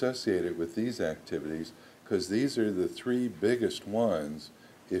are associated with these activities? Because these are the 3 biggest ones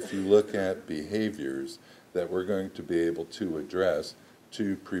if you look at behaviors that we're going to be able to address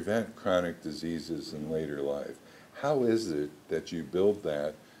to prevent chronic diseases in later life. How is it that you build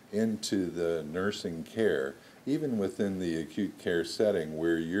that into the nursing care, even within the acute care setting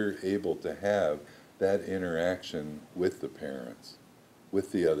where you're able to have that interaction with the parents,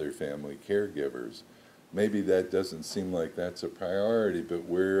 with the other family caregivers? Maybe that doesn't seem like that's a priority, but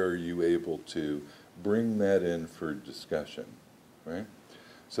where are you able to bring that in for discussion, right?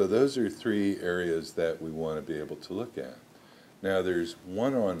 So those are 3 areas that we want to be able to look at. Now there's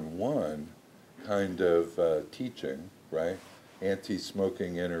one-on-one kind of teaching, right?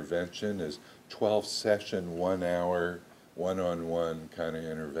 Anti-smoking intervention is 12-session, 1-hour, one-on-one kind of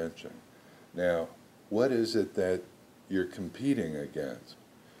intervention. Now, what is it that you're competing against?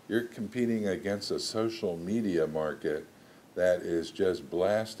 You're competing against a social media market that is just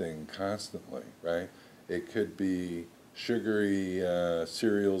blasting constantly, right? It could be sugary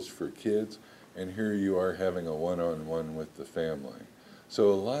cereals for kids, and here you are having a one-on-one with the family. So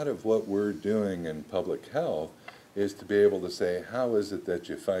a lot of what we're doing in public health is to be able to say, how is it that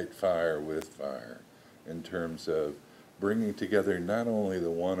you fight fire with fire in terms of bringing together not only the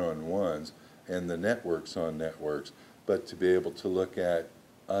one-on-ones and the networks on networks, but to be able to look at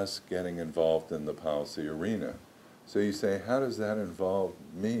us getting involved in the policy arena. So you say, how does that involve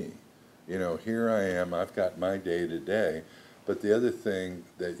me? You know, here I am, I've got my day-to-day, but the other thing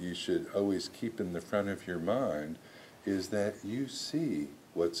that you should always keep in the front of your mind is that you see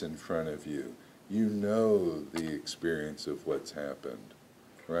what's in front of you. You know the experience of what's happened,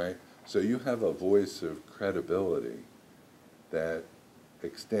 right? So you have a voice of credibility that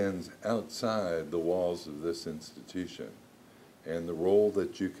extends outside the walls of this institution. And the role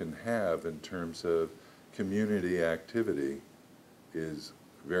that you can have in terms of community activity is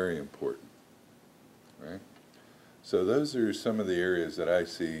very important, right? So those are some of the areas that I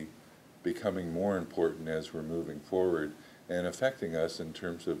see becoming more important as we're moving forward and affecting us in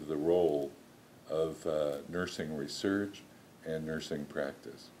terms of the role of nursing research and nursing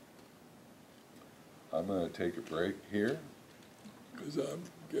practice. I'm going to take a break here because I'm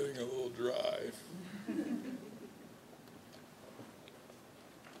getting a little dry.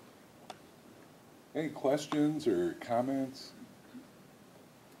 Any questions or comments?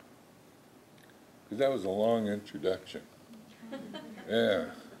 Because that was a long introduction. Yeah.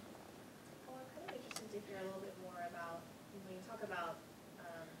 Well, I'm kind of interested to hear a little bit more about, when you talk about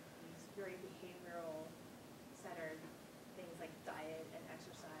these very behavioral-centered things like diet and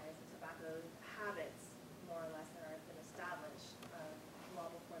exercise and tobacco habits, more or less, that have been established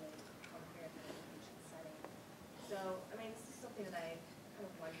long before they come here in the inpatient setting. So, I mean, this is something that I kind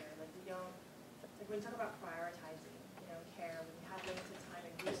of wonder, like, we don't, like, when you talk about prioritizing, care, when you have limited time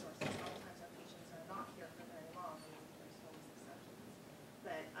and resources, oftentimes our patients are not here for very long. I mean, there's always exceptions.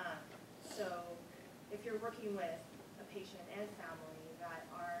 But, so if you're working with a patient and family that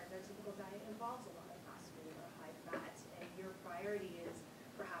their typical diet involves a lot of fast food or high fat, and your priority is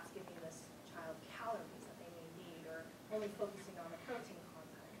perhaps giving this child calories that they may need, or only focusing on the protein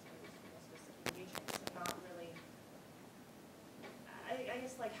content or specific nutrients, and not really, I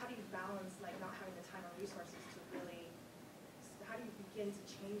guess, like, how do you balance, like, not having the time or resources to really, how do you begin to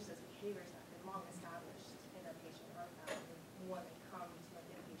change those behaviors that have been long established in a patient or family when they come to an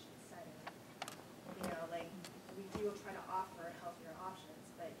inpatient setting? Like, we do try to offer healthier options,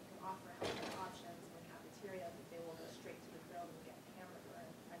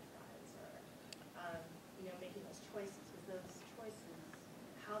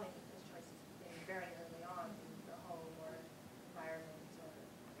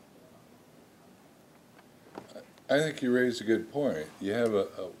 I think you raise a good point. You have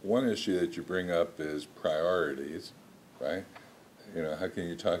one issue that you bring up is priorities, right? You know, how can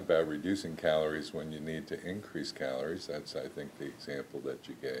you talk about reducing calories when you need to increase calories? That's, I think, the example that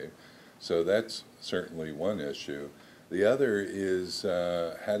you gave. So that's certainly one issue. The other is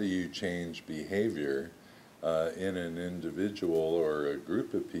how do you change behavior in an individual or a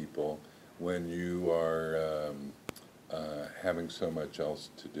group of people when you are having so much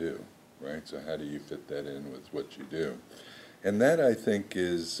else to do, right? So how do you fit that in with what you do? And that, I think,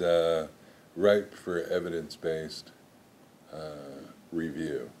 is ripe for evidence-based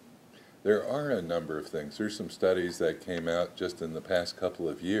review. There are a number of things. There's some studies that came out just in the past couple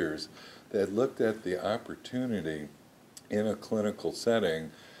of years that looked at the opportunity in a clinical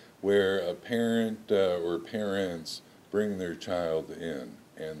setting where a parent or parents bring their child in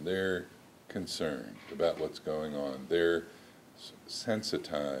and they're concerned about what's going on. They're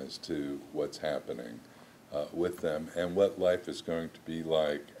sensitized to what's happening with them and what life is going to be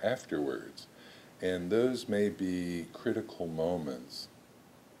like afterwards. And those may be critical moments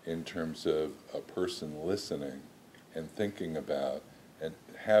in terms of a person listening and thinking about and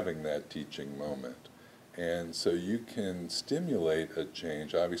having that teaching moment. And so you can stimulate a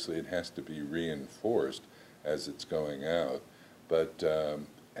change. Obviously, it has to be reinforced as it's going out, but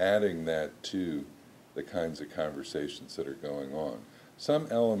adding that to the kinds of conversations that are going on. Some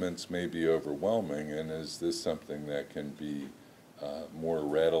elements may be overwhelming, and is this something that can be more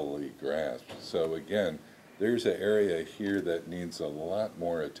readily grasped? So again, there's an area here that needs a lot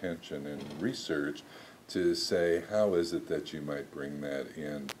more attention and research to say, how is it that you might bring that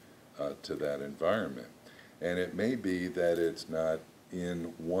in to that environment? And it may be that it's not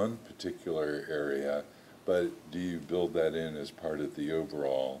in one particular area, but do you build that in as part of the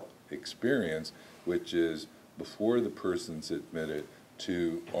overall experience, which is before the person's admitted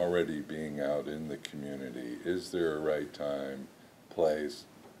to already being out in the community? Is there a right time, place,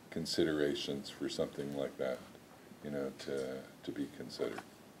 considerations for something like that, you know, to be considered?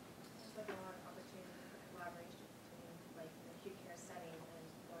 There's like a lot of opportunity for collaboration between like an acute care setting and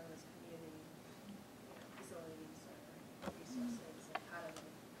one of those community facilities or resources and how to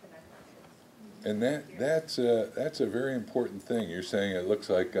connect that. And that's a very important thing. You're saying it looks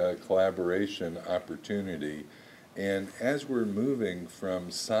like a collaboration opportunity. And as we're moving from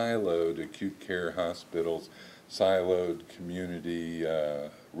siloed acute care hospitals, siloed community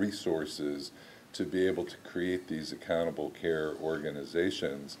resources, to be able to create these accountable care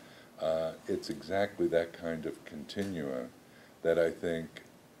organizations, it's exactly that kind of continuum that I think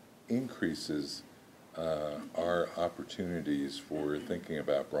increases our opportunities for thinking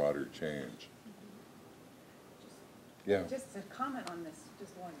about broader change. Yeah. Just to comment on this,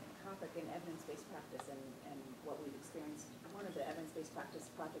 just one topic in evidence-based practice and what we've experienced. One of the evidence-based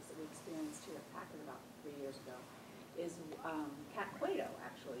practice projects that we experienced here at Packard about 3 years ago is Kat Cueto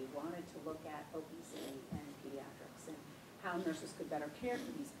actually wanted to look at obesity and pediatrics and how nurses could better care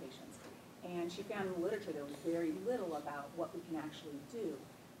for these patients. And she found in the literature there was very little about what we can actually do.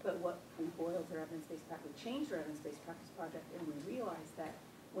 But what we boiled her evidence-based practice, we changed her evidence-based practice project, and we realized that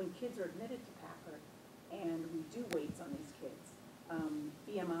when kids are admitted to Packard, and we do weights on these kids.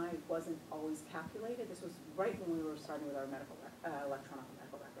 BMI wasn't always calculated. This was right when we were starting with our electronic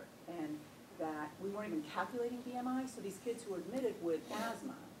medical record, and that we weren't even calculating BMI. So these kids who were admitted with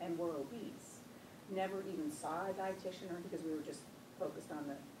asthma and were obese never even saw a dietitian, or because we were just focused on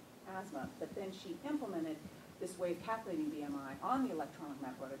the asthma. But then she implemented this way of calculating BMI on the electronic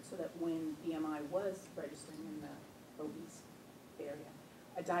medical record, so that when BMI was registering in the obese area,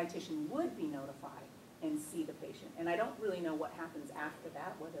 a dietitian would be notified and see the patient. And I don't really know what happens after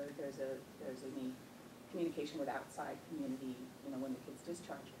that, whether there's any communication with outside community, you know, when the kid's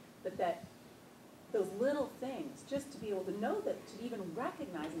discharged. But that those little things, just to be able to know that, to even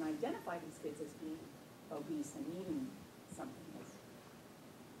recognize and identify these kids as being obese and needing something is,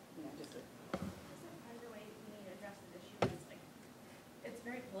 you know, just a... Another way we need to address this issue is like, it's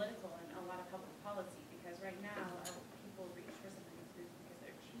very political in a lot of public policy, because right now people reach for some of these foods because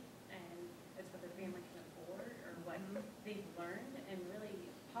they're cheap and it's what their family can afford or what they've learned, and really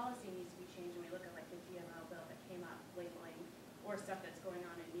policy needs to be changed when we look at like the GMO bill that came up, labeling, or stuff that's going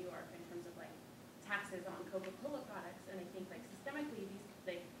on in New York in terms of like taxes on Coca-Cola products. And I think like systemically these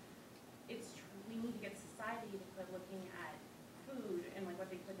like we need to get society to quit looking at food and like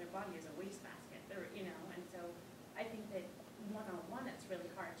what they put in their body as a wastebasket. They're, you know, and so I think that one-on-one it's really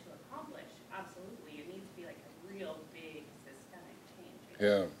hard to accomplish. Absolutely, it needs to be like a real big systemic change.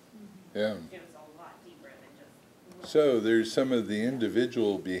 Yeah. Yeah. It's a lot deeper than just... So there's some of the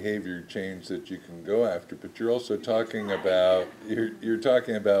individual behavior change that you can go after, but you're also talking about, you're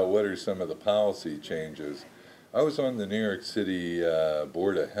talking about what are some of the policy changes I was on the New York City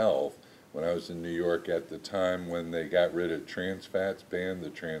Board of Health when I was in New York at the time when they got rid of trans fats, banned the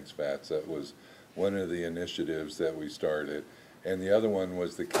trans fats. That was one of the initiatives that we started. And the other one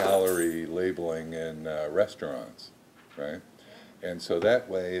was the calorie labeling in restaurants, right? And so that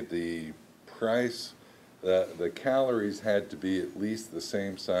way the price, the calories had to be at least the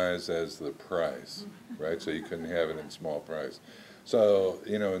same size as the price, right? So you couldn't have it in small price. So,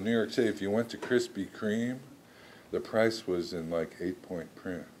 you know, in New York City, if you went to Krispy Kreme, the price was in like 8-point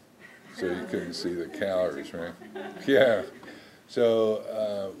print. So you couldn't see the calories, right? Yeah.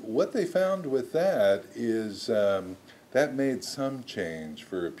 So what they found with that is that made some change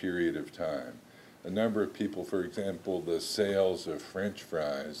for a period of time. A number of people, for example, the sales of French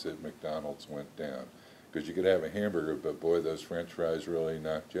fries at McDonald's went down because you could have a hamburger, but boy, those French fries really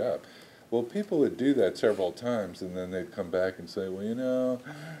knocked you up. Well, people would do that several times, and then they'd come back and say, well, you know,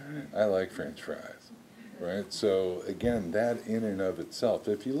 I like French fries, right? So again, that in and of itself,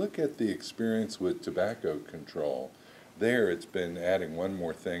 if you look at the experience with tobacco control, there it's been adding one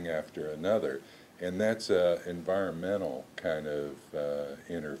more thing after another, and that's an environmental kind of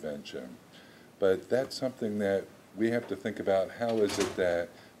intervention. But that's something that we have to think about. How is it that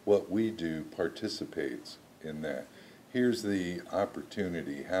what we do participates in that? Here's the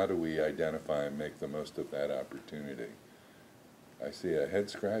opportunity. How do we identify and make the most of that opportunity? I see a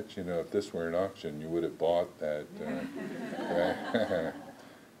head scratch. You know, if this were an auction, you would have bought that. Right?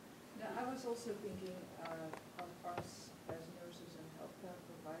 Now, I was also thinking of us as nurses and healthcare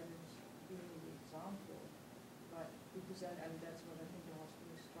providers being the example, but because and that's what I think the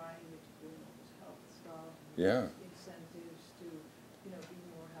hospital is trying to do, all this health stuff, Yeah. incentives to, you know, be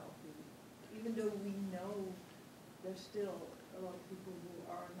more healthy. Even though we know there's still a lot of people who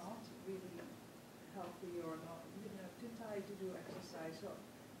are not really healthy or not, you know, too tired to do exercise. So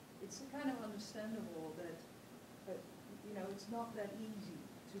it's kind of understandable that, you know, it's not that easy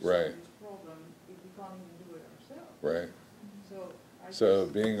to solve this problem if we can't even do it ourselves. Right. So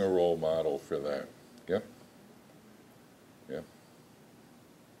Being a role model for that. Yep. Yep.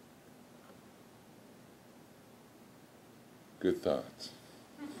 Good thoughts.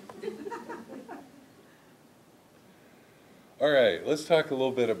 All right, let's talk a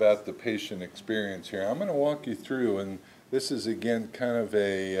little bit about the patient experience here. I'm going to walk you through, and this is again kind of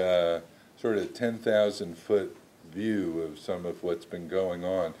a sort of 10,000-foot view of some of what's been going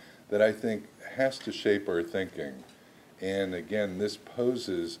on that I think has to shape our thinking. And again, this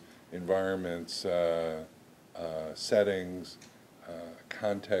poses environments, settings,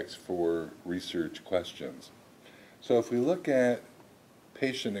 context for research questions. So if we look at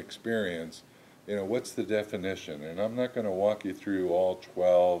patient experience, you know, what's the definition? And I'm not going to walk you through all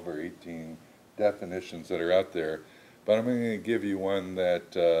 12 or 18 definitions that are out there, but I'm going to give you one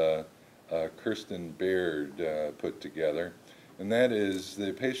that Kirsten Baird put together, and that is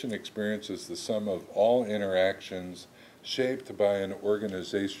the patient experience is the sum of all interactions shaped by an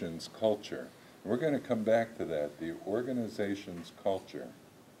organization's culture. And we're going to come back to that, the organization's culture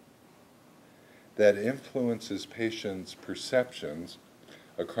that influences patients' perceptions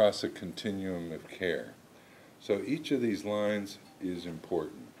across a continuum of care. So each of these lines is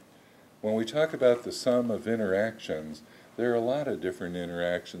important. When we talk about the sum of interactions, there are a lot of different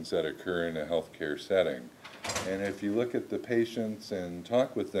interactions that occur in a healthcare setting. And if you look at the patients and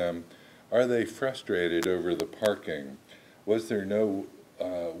talk with them, are they frustrated over the parking? Was there no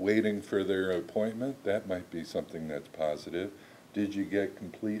waiting for their appointment? That might be something that's positive. Did you get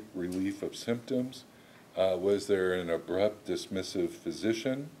complete relief of symptoms? Was there an abrupt dismissive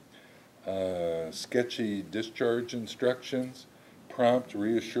physician? Sketchy discharge instructions? Prompt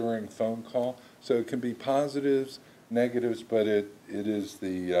reassuring phone call? So it can be positives, negatives, but it is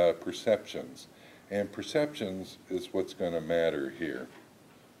the perceptions. And perceptions is what's going to matter here.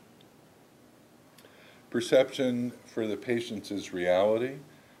 Perception for the patients is reality.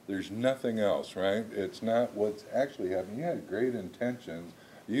 There's nothing else, right? It's not what's actually happening. You had great intentions.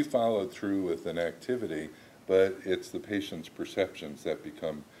 You followed through with an activity, but it's the patient's perceptions that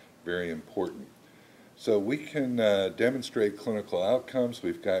become very important. So we can demonstrate clinical outcomes.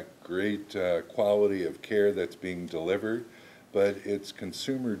 We've got great quality of care that's being delivered, but it's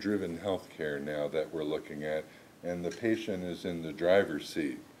consumer-driven healthcare now that we're looking at, and the patient is in the driver's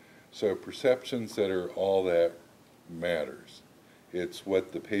seat. So perceptions that are all that matters. It's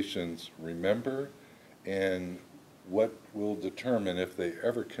what the patients remember and what will determine if they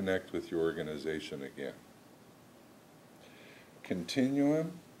ever connect with your organization again.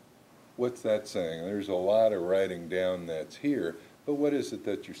 Continuum, what's that saying? There's a lot of writing down that's here, but what is it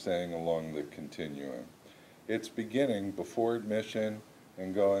that you're saying along the continuum? It's beginning before admission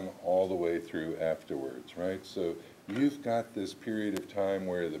and going all the way through afterwards, right? So you've got this period of time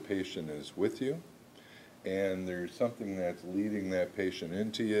where the patient is with you, and there's something that's leading that patient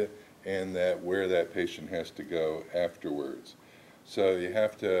into you, and that where that patient has to go afterwards. So you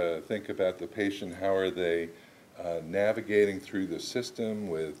have to think about the patient. How are they navigating through the system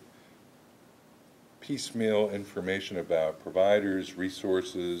with piecemeal information about providers,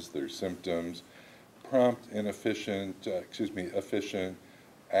 resources, their symptoms, prompt and efficient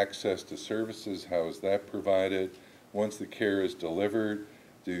access to services. How is that provided? Once the care is delivered,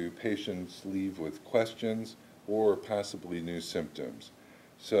 do patients leave with questions or possibly new symptoms?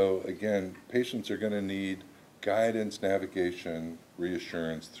 So again, patients are going to need guidance, navigation,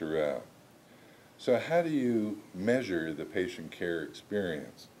 reassurance throughout. So how do you measure the patient care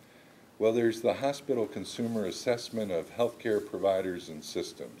experience? Well, there's the hospital consumer assessment of healthcare providers and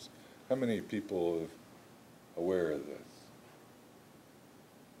systems. How many people are aware of this?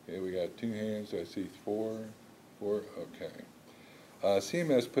 Okay, we got 2 hands. I see 4. Okay.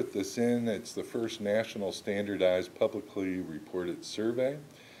 CMS put this in. It's the first national standardized publicly reported survey,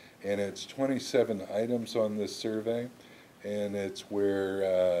 and it's 27 items on this survey, and it's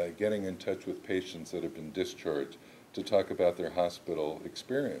where getting in touch with patients that have been discharged to talk about their hospital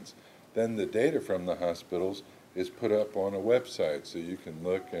experience. Then the data from the hospitals is put up on a website, so you can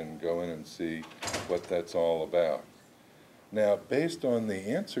look and go in and see what that's all about. Now, based on the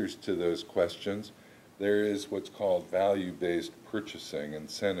answers to those questions, there is what's called value-based purchasing,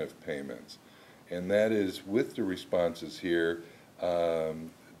 incentive payments. And that is, with the responses here,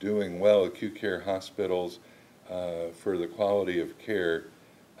 doing well, acute care hospitals for the quality of care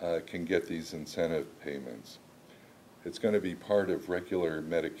can get these incentive payments. It's going to be part of regular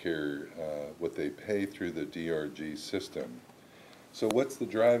Medicare, what they pay through the DRG system. So what's the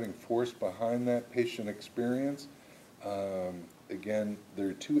driving force behind that patient experience? Again, there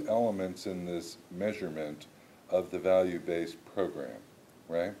are 2 elements in this measurement of the value-based program,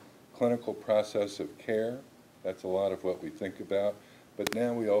 right? Clinical process of care, that's a lot of what we think about, but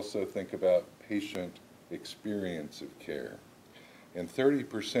now we also think about patient experience of care. And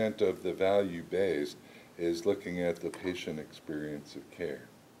 30% of the value-based is looking at the patient experience of care.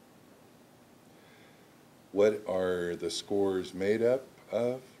 What are the scores made up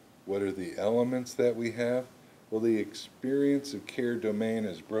of? What are the elements that we have? Well, the experience of care domain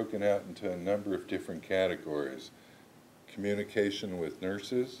is broken out into a number of different categories. Communication with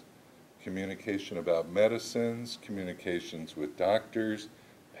nurses, communication about medicines, communications with doctors,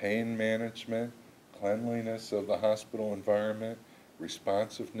 pain management, cleanliness of the hospital environment,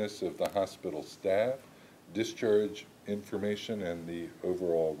 responsiveness of the hospital staff, discharge information, and the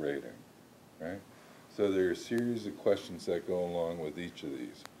overall rating, right? So there are a series of questions that go along with each of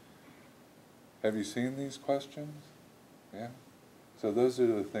these. Have you seen these questions? Yeah? So those are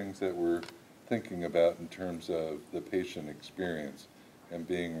the things that we're thinking about in terms of the patient experience and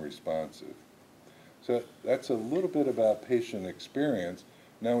being responsive. So that's a little bit about patient experience.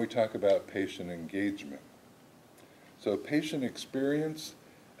 Now we talk about patient engagement. So patient experience,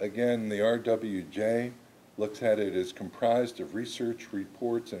 again, the RWJ looks at it as comprised of research,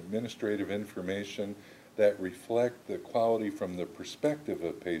 reports, and administrative information that reflect the quality from the perspective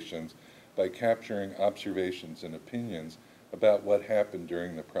of patients by capturing observations and opinions about what happened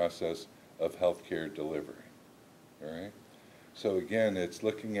during the process of healthcare delivery. All right? So again, it's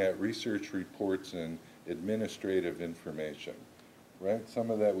looking at research reports and administrative information, right?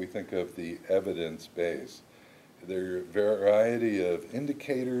 Some of that we think of the evidence base. There are a variety of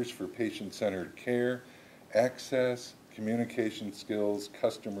indicators for patient-centered care, access, communication skills,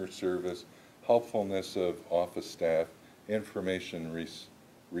 customer service, helpfulness of office staff, information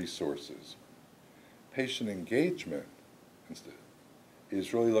resources. Patient engagement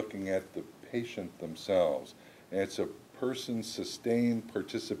is really looking at the patient themselves, and it's a person's sustained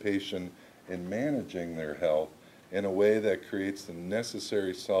participation in managing their health in a way that creates the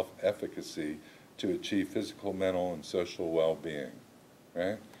necessary self-efficacy to achieve physical, mental, and social well-being,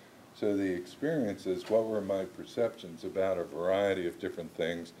 right? So the experience is, what were my perceptions about a variety of different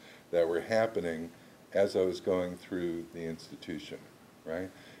things that were happening as I was going through the institution, right?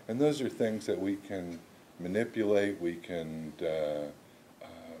 And those are things that we can manipulate, we can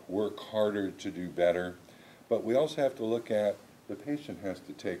work harder to do better, but we also have to look at the patient has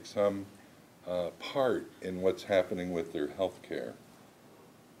to take some part in what's happening with their health care.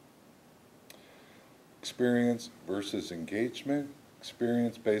 Experience versus engagement.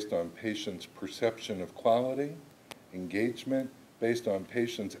 Experience based on patients' perception of quality. Engagement based on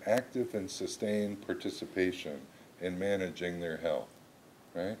patients' active and sustained participation in managing their health,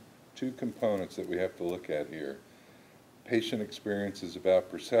 right? 2 components that we have to look at here. Patient experience is about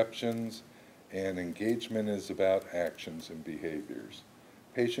perceptions, and engagement is about actions and behaviors.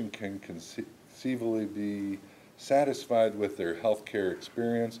 Patient can conceivably be satisfied with their healthcare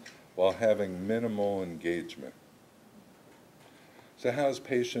experience while having minimal engagement. So how is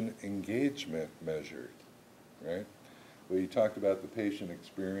patient engagement measured, right? Well, you talked about the patient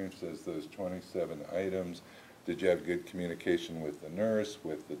experience as those 27 items. Did you have good communication with the nurse,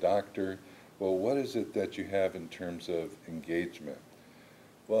 with the doctor? Well, what is it that you have in terms of engagement?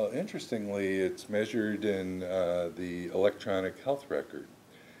 Well, interestingly, it's measured in the electronic health record.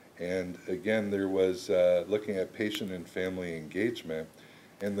 And again, there was looking at patient and family engagement,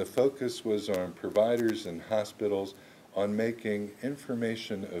 and the focus was on providers and hospitals on making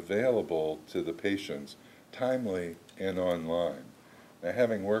information available to the patients, timely and online. Now,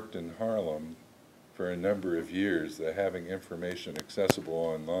 having worked in Harlem for a number of years, that having information accessible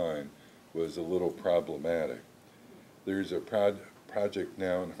online was a little problematic. There's a project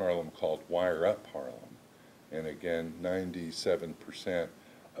now in Harlem called Wire Up Harlem, and again, 97%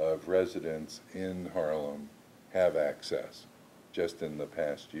 of residents in Harlem have access just in the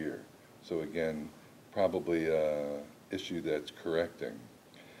past year. So again, probably an issue that's correcting.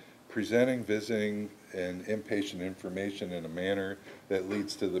 Presenting, visiting, and inpatient information in a manner that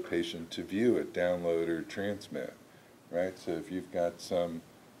leads to the patient to view it, download, or transmit, right? So if you've got something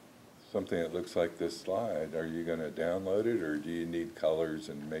that looks like this slide, are you going to download it, or do you need colors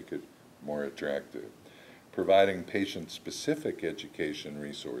and make it more attractive? Providing patient-specific education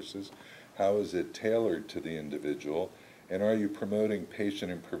resources. How is it tailored to the individual? And are you promoting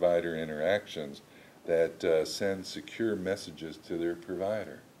patient and provider interactions that send secure messages to their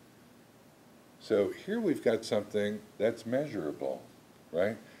provider? So here we've got something that's measurable,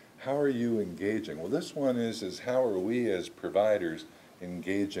 right? How are you engaging? Well, this one is how are we as providers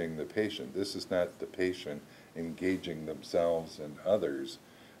engaging the patient? This is not the patient engaging themselves and others,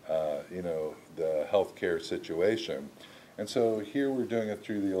 the healthcare situation. And so here we're doing it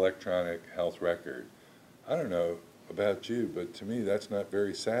through the electronic health record. I don't know about you, but to me that's not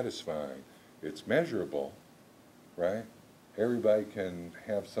very satisfying. It's measurable, right? Everybody can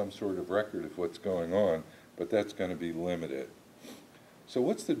have some sort of record of what's going on, but that's going to be limited. So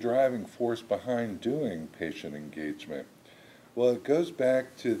what's the driving force behind doing patient engagement? Well, it goes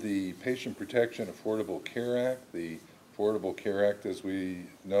back to the Patient Protection Affordable Care Act, the Affordable Care Act as we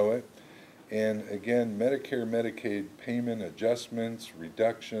know it. And again, Medicare, Medicaid payment adjustments,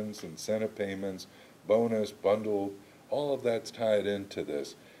 reductions, incentive payments, bonus, bundled, all of that's tied into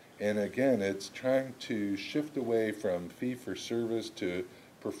this. And again, it's trying to shift away from fee-for-service to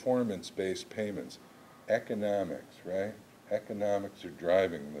performance-based payments. Economics, right? Economics are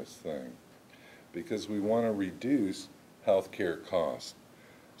driving this thing because we want to reduce healthcare costs.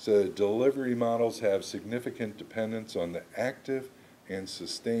 So delivery models have significant dependence on the active and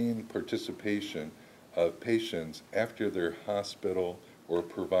sustained participation of patients after their hospital or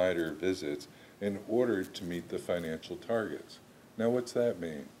provider visits in order to meet the financial targets. Now, what's that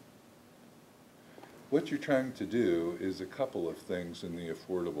mean? What you're trying to do is a couple of things in the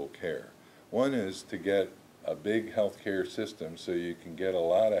affordable care. One is to get a big healthcare system so you can get a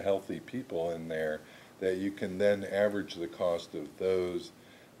lot of healthy people in there that you can then average the cost of those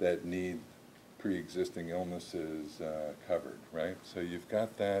that need pre-existing illnesses covered, right? So you've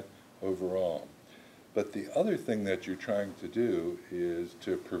got that overall. But the other thing that you're trying to do is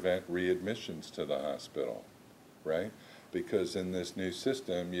to prevent readmissions to the hospital, right? Because in this new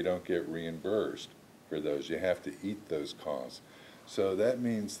system, you don't get reimbursed for those. You have to eat those costs. So that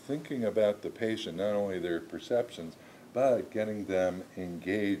means thinking about the patient, not only their perceptions, but getting them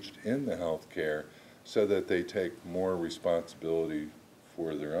engaged in the health care so that they take more responsibility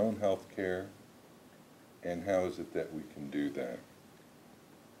for their own health care. And how is it that we can do that?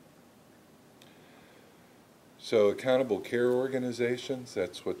 So accountable care organizations,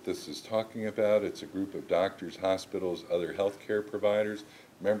 that's what this is talking about. It's a group of doctors, hospitals, other healthcare providers.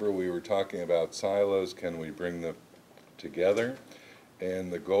 Remember, we were talking about silos. Can we bring them together?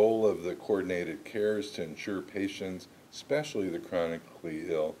 And the goal of the coordinated care is to ensure patients, especially the chronically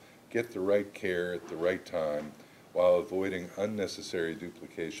ill, get the right care at the right time while avoiding unnecessary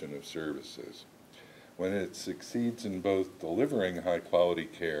duplication of services. When it succeeds in both delivering high-quality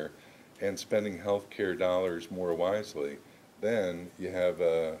care and spending health care dollars more wisely, then you have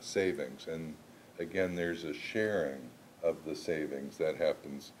savings. And again, there's a sharing of the savings that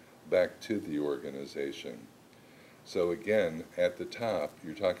happens back to the organization. So again, at the top,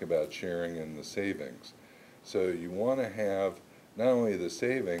 you're talking about sharing in the savings. So you want to have not only the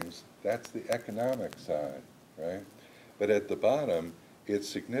savings, that's the economic side, right? But at the bottom, it's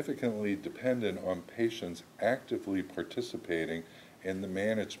significantly dependent on patients actively participating in the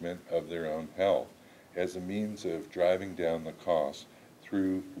management of their own health as a means of driving down the costs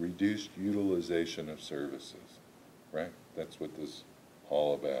through reduced utilization of services, right? That's what this is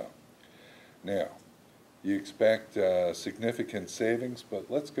all about. Now, you expect significant savings, but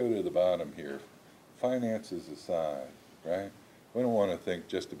let's go to the bottom here. Finances aside, right? We don't want to think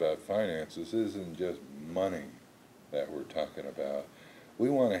just about finances. This isn't just money that we're talking about. We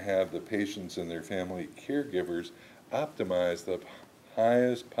want to have the patients and their family caregivers optimize the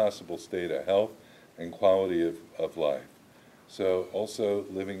highest possible state of health and quality of life. So also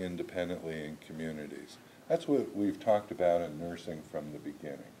living independently in communities. That's what we've talked about in nursing from the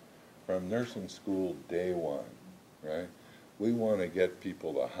beginning. From nursing school day one, right? We want to get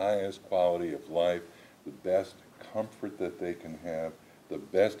people the highest quality of life, the best comfort that they can have, the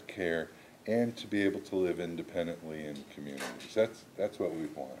best care, and to be able to live independently in communities. That's what we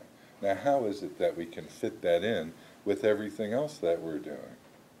want. Now, how is it that we can fit that in with everything else that we're doing,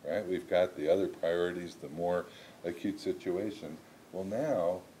 right? We've got the other priorities, the more acute situations. Well,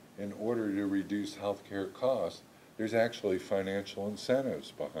 now, in order to reduce healthcare costs, there's actually financial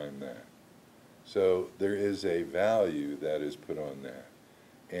incentives behind that. So there is a value that is put on that.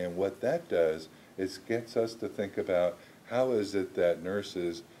 And what that does is gets us to think about how is it that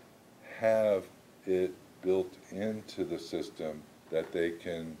nurses have it built into the system that they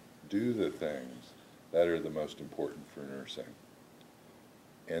can do the things that are the most important for nursing.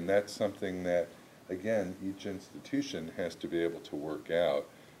 And that's something that, again, each institution has to be able to work out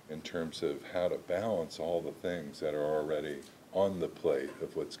in terms of how to balance all the things that are already on the plate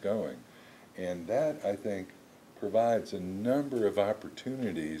of what's going. And that, I think, provides a number of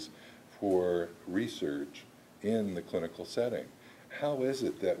opportunities for research in the clinical setting. How is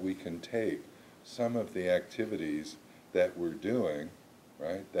it that we can take some of the activities that we're doing,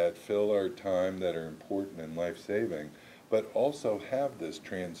 right, that fill our time, that are important and life-saving, but also have this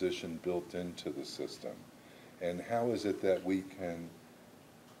transition built into the system? And how is it that we can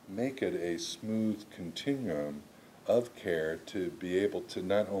make it a smooth continuum of care to be able to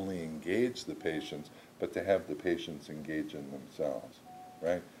not only engage the patients, but to have the patients engage in themselves,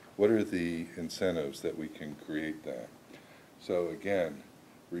 right? What are the incentives that we can create that? So again,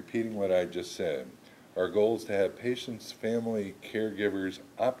 repeating what I just said, our goal is to have patients, family, caregivers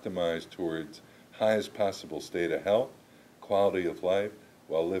optimized towards highest possible state of health, quality of life,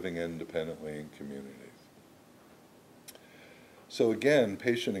 while living independently in communities. So again,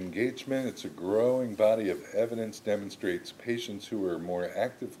 patient engagement, it's a growing body of evidence demonstrates patients who are more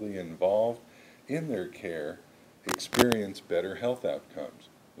actively involved in their care experience better health outcomes.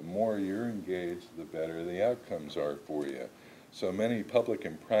 The more you're engaged, the better the outcomes are for you. So many public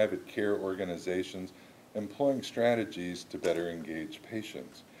and private care organizations employing strategies to better engage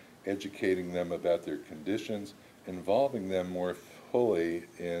patients, educating them about their conditions, involving them more fully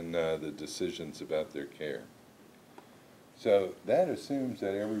in the decisions about their care. So that assumes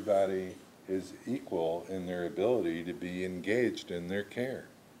that everybody is equal in their ability to be engaged in their care,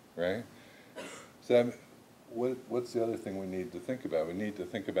 right? So what's the other thing we need to think about? We need to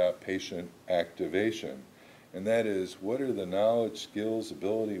think about patient activation. And that is, what are the knowledge, skills,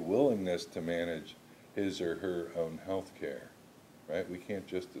 ability, willingness to manage his or her own health care, right? We can't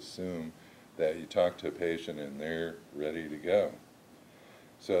just assume that you talk to a patient and they're ready to go.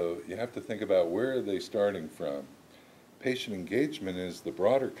 So you have to think about, where are they starting from? Patient engagement is the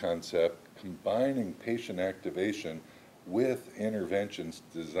broader concept combining patient activation with interventions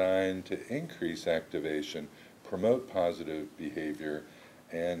designed to increase activation, promote positive behavior,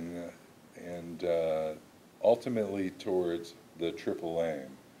 and ultimately towards the triple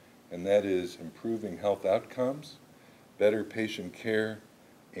aim. And that is improving health outcomes, better patient care,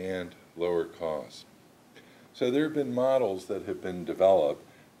 and lower costs. So there have been models that have been developed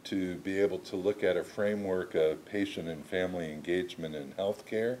to be able to look at a framework of patient and family engagement in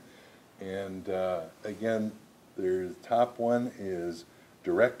healthcare. And again, the top one is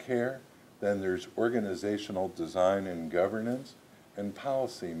direct care, then there's organizational design and governance, and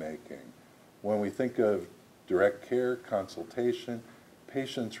policy making. When we think of direct care, consultation,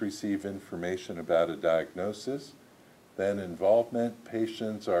 patients receive information about a diagnosis. Then involvement,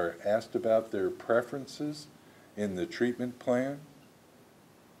 patients are asked about their preferences in the treatment plan.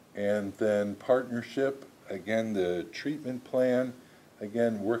 And then partnership, again, the treatment plan,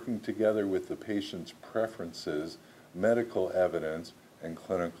 again, working together with the patient's preferences, medical evidence, and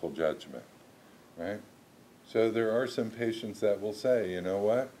clinical judgment, right? So there are some patients that will say, you know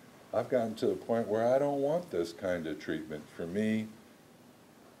what, I've gotten to the point where I don't want this kind of treatment. For me,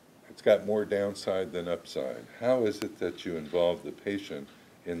 It's got more downside than upside. How is it that you involve the patient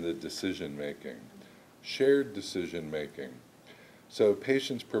in the decision making? Shared decision making. So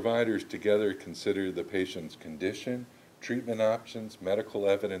patients, providers together consider the patient's condition, treatment options, medical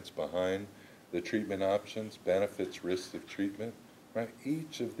evidence behind the treatment options, benefits, risks of treatment, right?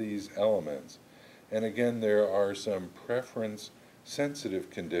 Each of these elements. And again, there are some preference-sensitive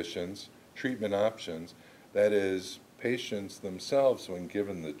conditions, treatment options, that is, patients themselves, when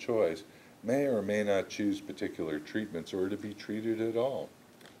given the choice, may or may not choose particular treatments or to be treated at all.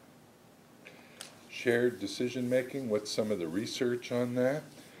 Shared decision-making, what's some of the research on that?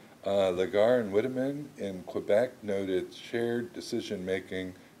 Lagarde and Wideman in Quebec noted shared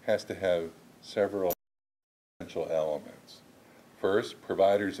decision-making has to have several essential elements. First,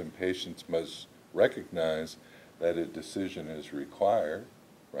 providers and patients must recognize that a decision is required,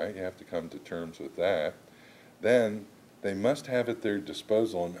 right? You have to come to terms with that. Then they must have at their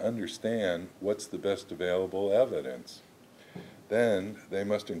disposal and understand what's the best available evidence. Then they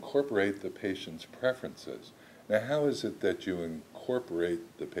must incorporate the patient's preferences. Now, how is it that you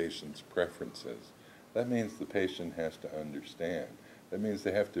incorporate the patient's preferences? That means the patient has to understand. That means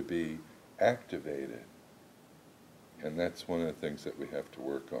they have to be activated. And that's one of the things that we have to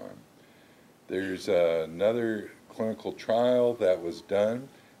work on. There's another clinical trial that was done.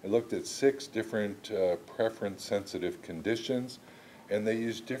 It looked at 6 different preference-sensitive conditions, and they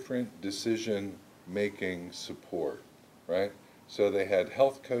used different decision-making support, right? So they had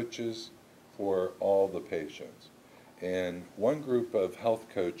health coaches for all the patients. And one group of health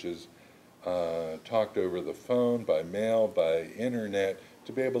coaches talked over the phone, by mail, by internet,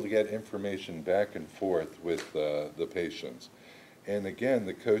 to be able to get information back and forth with the patients. And again,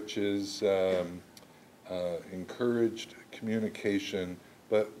 the coaches encouraged communication,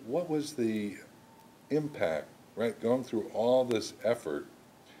 but what was the impact, right, going through all this effort?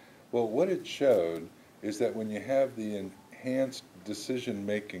 Well, what it showed is that when you have the enhanced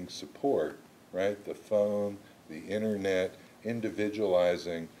decision-making support, right, the phone, the internet,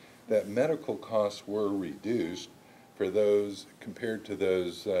 individualizing, that medical costs were reduced for those compared to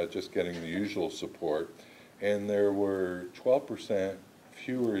those just getting the usual support. And there were 12%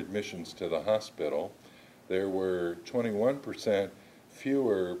 fewer admissions to the hospital. There were 21%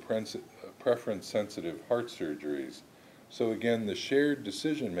 fewer preference-sensitive heart surgeries. So again, the shared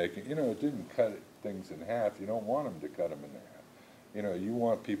decision-making, you know, it didn't cut things in half. You don't want them to cut them in half. You know, you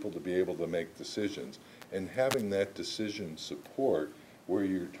want people to be able to make decisions. And having that decision support where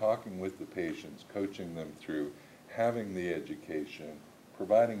you're talking with the patients, coaching them through, having the education,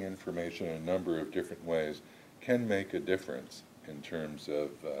 providing information in a number of different ways can make a difference in terms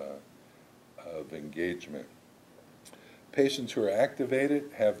of engagement. Patients who are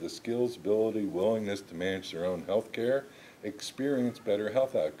activated have the skills, ability, willingness to manage their own health care, experience better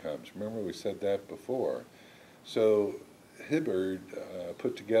health outcomes. Remember, we said that before. So Hibbard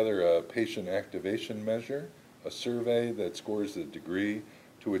put together a patient activation measure, a survey that scores the degree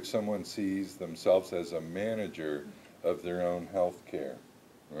to which someone sees themselves as a manager of their own health care,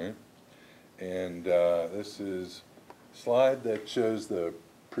 right? And this is a slide that shows the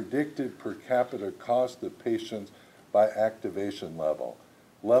predicted per capita cost of patients by activation level.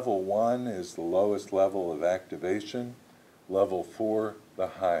 Level 1 is the lowest level of activation, level 4 the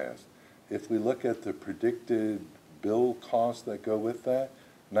highest. If we look at the predicted bill costs that go with that,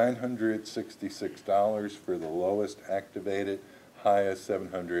 $966 for the lowest activated, highest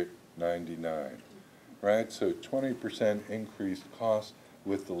 $799, right? So 20% increased cost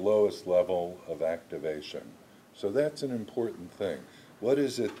with the lowest level of activation. So that's an important thing. What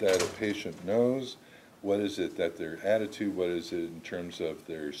is it that a patient knows? What is it that their attitude, what is it in terms of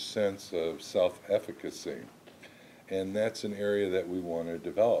their sense of self-efficacy? And that's an area that we want to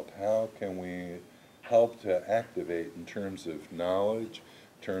develop. How can we help to activate in terms of knowledge,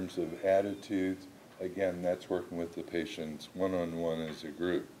 in terms of attitudes? Again, that's working with the patients one-on-one as a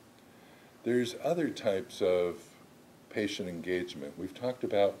group. There's other types of patient engagement. We've talked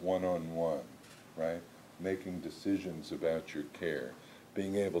about one-on-one, right? Making decisions about your care,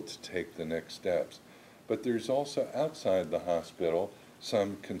 being able to take the next steps. But there's also outside the hospital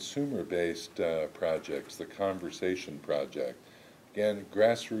some consumer-based projects, the Conversation Project. Again,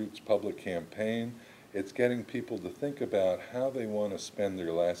 grassroots public campaign. It's getting people to think about how they want to spend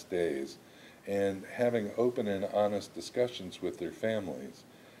their last days and having open and honest discussions with their families.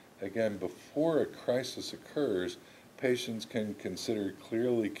 Again, before a crisis occurs, patients can consider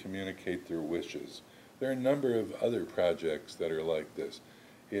clearly communicate their wishes. There are a number of other projects that are like this.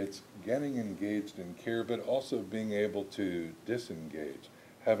 It's getting engaged in care, but also being able to disengage,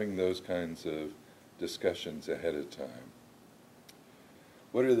 having those kinds of discussions ahead of time.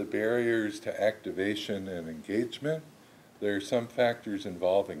 What are the barriers to activation and engagement? There are some factors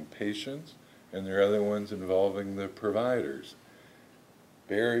involving patients, and there are other ones involving the providers.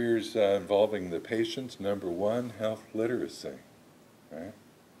 Barriers involving the patients, number one, health literacy, right?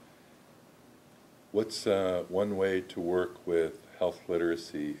 What's one way to work with health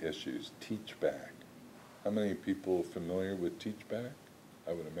literacy issues? Teach back. How many people familiar with teach back?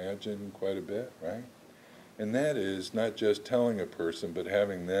 I would imagine quite a bit, right? And that is not just telling a person, but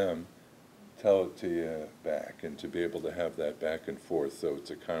having them tell it to you back, and to be able to have that back and forth so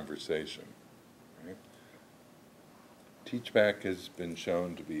it's a conversation. Right? Teach back has been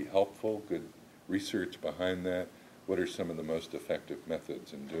shown to be helpful, good research behind that. What are some of the most effective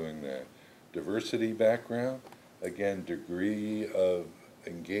methods in doing that? Diversity background, again, degree of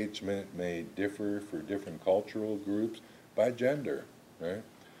engagement may differ for different cultural groups by gender, right?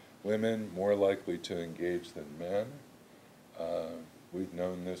 Women more likely to engage than men. We've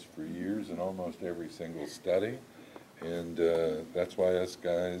known this for years in almost every single study, and that's why us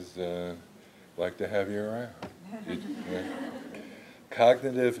guys like to have you around. Yeah.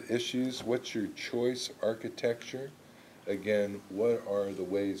 Cognitive issues, what's your choice architecture? Again, what are the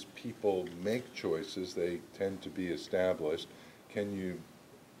ways people make choices? They tend to be established. Can you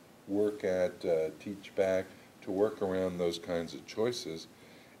work at teach back to work around those kinds of choices?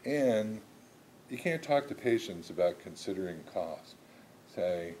 And you can't talk to patients about considering cost.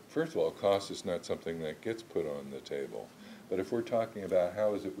 Say, first of all, cost is not something that gets put on the table. But if we're talking about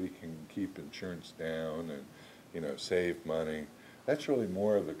how is it we can keep insurance down and, save money, that's really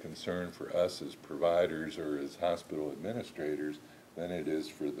more of a concern for us as providers or as hospital administrators than it is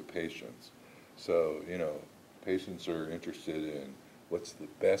for the patients. So, patients are interested in what's the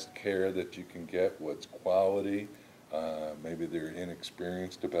best care that you can get, what's quality. Maybe they're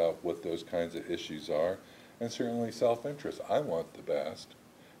inexperienced about what those kinds of issues are. And certainly self-interest. I want the best.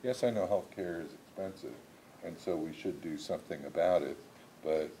 Yes, I know healthcare is expensive, and so we should do something about it,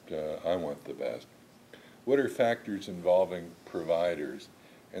 but I want the best. What are factors involving providers?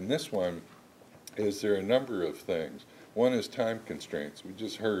 And this one is there are a number of things. One is time constraints. We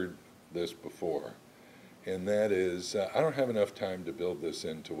just heard this before. And that is, I don't have enough time to build this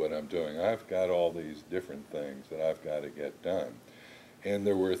into what I'm doing. I've got all these different things that I've got to get done. And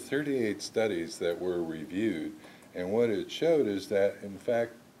there were 38 studies that were reviewed, and what it showed is that, in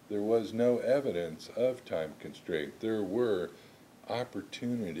fact, there was no evidence of time constraint. There were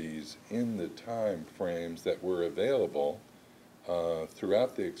opportunities in the time frames that were available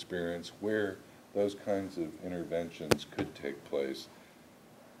throughout the experience where those kinds of interventions could take place.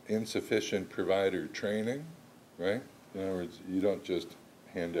 Insufficient provider training, right? In other words, you don't just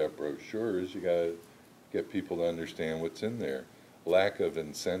hand out brochures, you got to get people to understand what's in there. Lack of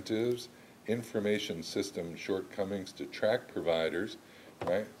incentives, information system shortcomings to track providers,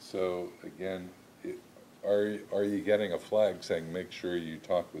 right? So again, are you getting a flag saying make sure you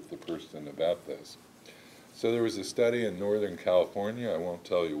talk with the person about this? So there was a study in Northern California, I won't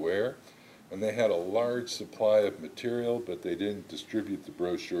tell you where, and they had a large supply of material, but they didn't distribute the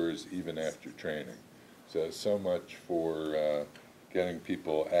brochures even after training. So much for getting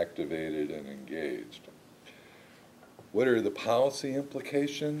people activated and engaged. What are the policy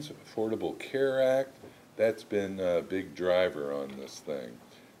implications? Affordable Care Act, that's been a big driver on this thing.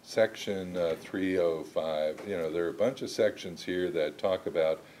 Section 305, there are a bunch of sections here that talk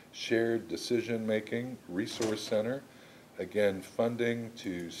about shared decision-making, resource center, again, funding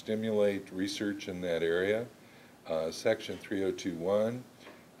to stimulate research in that area. Section 3021,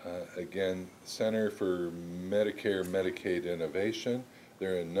 again, Center for Medicare, Medicaid Innovation.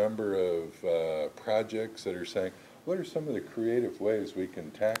 There are a number of projects that are saying, what are some of the creative ways we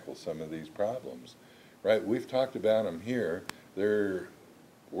can tackle some of these problems, right? We've talked about them here. They're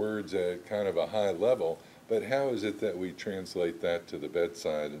words at kind of a high level, but how is it that we translate that to the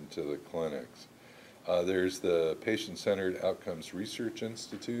bedside and to the clinics? There's the Patient-Centered Outcomes Research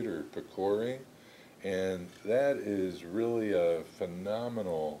Institute, or PCORI, and that is really a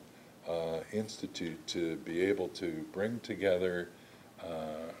phenomenal institute to be able to bring together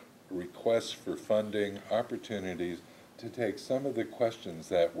requests for funding, opportunities to take some of the questions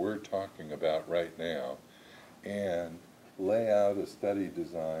that we're talking about right now and lay out a study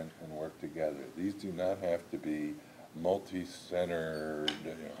design and work together. These do not have to be multi-centered,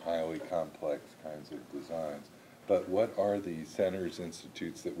 highly complex kinds of designs, but what are the centers,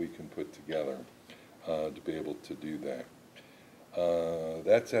 institutes that we can put together to be able to do that?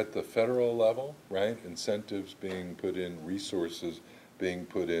 That's at the federal level, right? Incentives being put in, resources being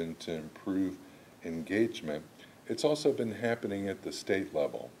put in to improve engagement. It's also been happening at the state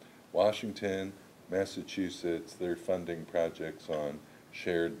level. Washington, Massachusetts, they're funding projects on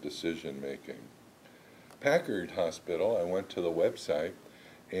shared decision-making. Packard Hospital, I went to the website,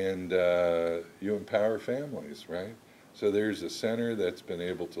 and you empower families, right? So there's a center that's been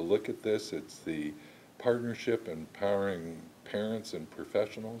able to look at this. It's the Partnership Empowering Parents and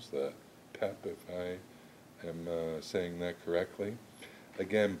Professionals, the PEP, if I am saying that correctly.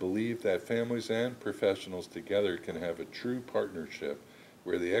 Again, believe that families and professionals together can have a true partnership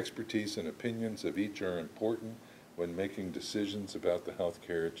where the expertise and opinions of each are important when making decisions about the health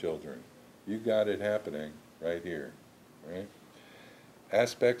care of children. You got it happening right here, right?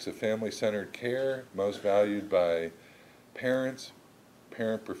 Aspects of family-centered care most valued by parents,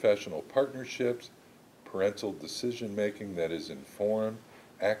 parent-professional partnerships, parental decision-making that is informed,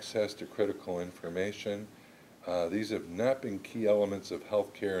 access to critical information. These have not been key elements of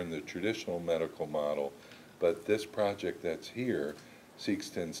healthcare in the traditional medical model, but this project that's here seeks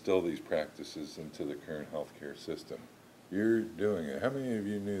to instill these practices into the current healthcare system. You're doing it. How many of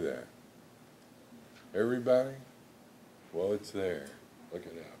you knew that? Everybody? Well, it's there. Look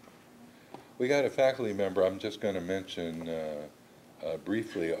it up. We got a faculty member, I'm just going to mention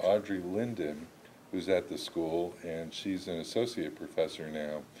briefly, Audrey Linden, who's at the school, and she's an associate professor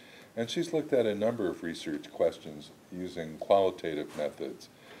now. And she's looked at a number of research questions using qualitative methods.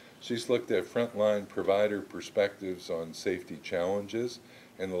 She's looked at frontline provider perspectives on safety challenges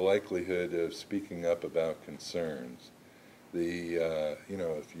and the likelihood of speaking up about concerns.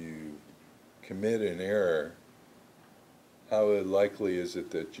 If you commit an error, how likely is it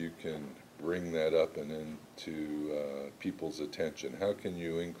that you can bring that up and into people's attention? How can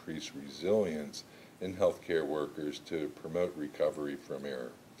you increase resilience in healthcare workers to promote recovery from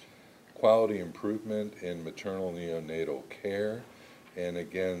error? Quality improvement in maternal neonatal care, and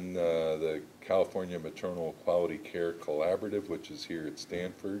again, the California Maternal Quality Care Collaborative, which is here at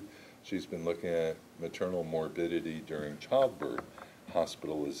Stanford. She's been looking at maternal morbidity during childbirth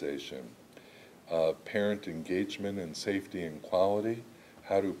hospitalization. Parent engagement in safety and quality.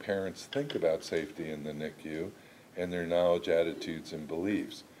 How do parents think about safety in the NICU, and their knowledge, attitudes, and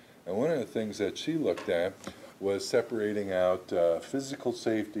beliefs? And one of the things that she looked at was separating out physical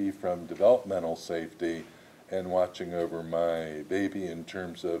safety from developmental safety and watching over my baby in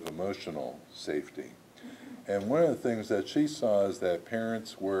terms of emotional safety. And one of the things that she saw is that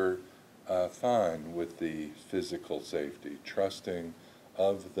parents were fine with the physical safety, trusting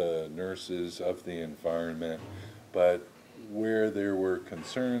of the nurses, of the environment, but where there were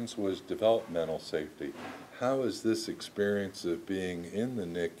concerns was developmental safety. How is this experience of being in the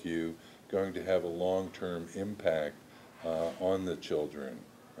NICU going to have a long-term impact on the children,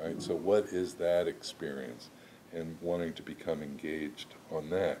 right? So what is that experience, and wanting to become engaged on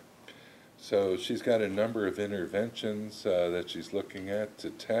that. So she's got a number of interventions that she's looking at to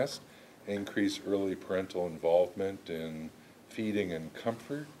test, increase early parental involvement in feeding and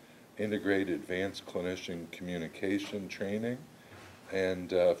comfort, integrate advanced clinician communication training,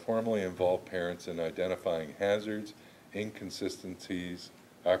 and formally involve parents in identifying hazards, inconsistencies,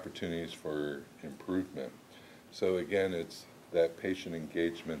 opportunities for improvement. So again, it's that patient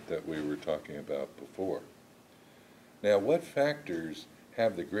engagement that we were talking about before. Now, what factors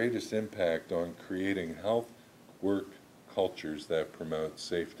have the greatest impact on creating health work cultures that promote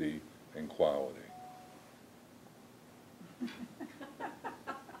safety and quality?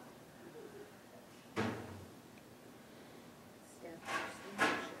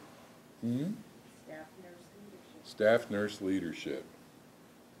 Staff nurse leadership.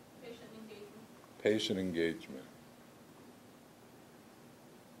 Patient engagement. Patient engagement.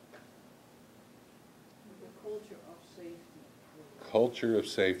 The culture of safety. Culture of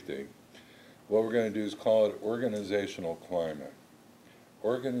safety. What we're going to do is call it organizational climate.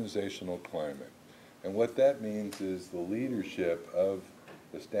 Organizational climate. And what that means is the leadership of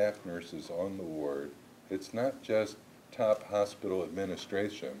the staff nurses on the ward. It's not just top hospital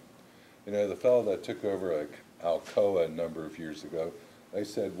administration. You know, the fellow that took over Alcoa a number of years ago, I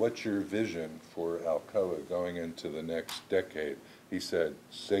said, what's your vision for Alcoa going into the next decade? He said,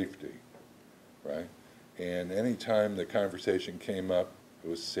 safety, right? And any time the conversation came up, it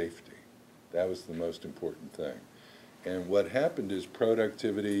was safety. That was the most important thing. And what happened is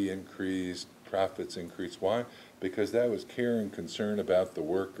productivity increased, profits increased. Why? Because that was care and concern about the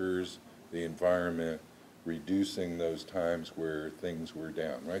workers, the environment, reducing those times where things were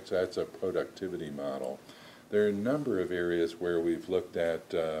down, right? So that's a productivity model. There are a number of areas where we've looked at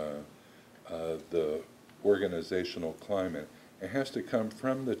the organizational climate. It has to come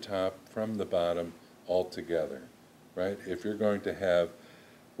from the top, from the bottom, all together, right? If you're going to have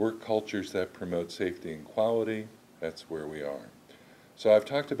work cultures that promote safety and quality, that's where we are. So I've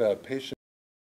talked about patient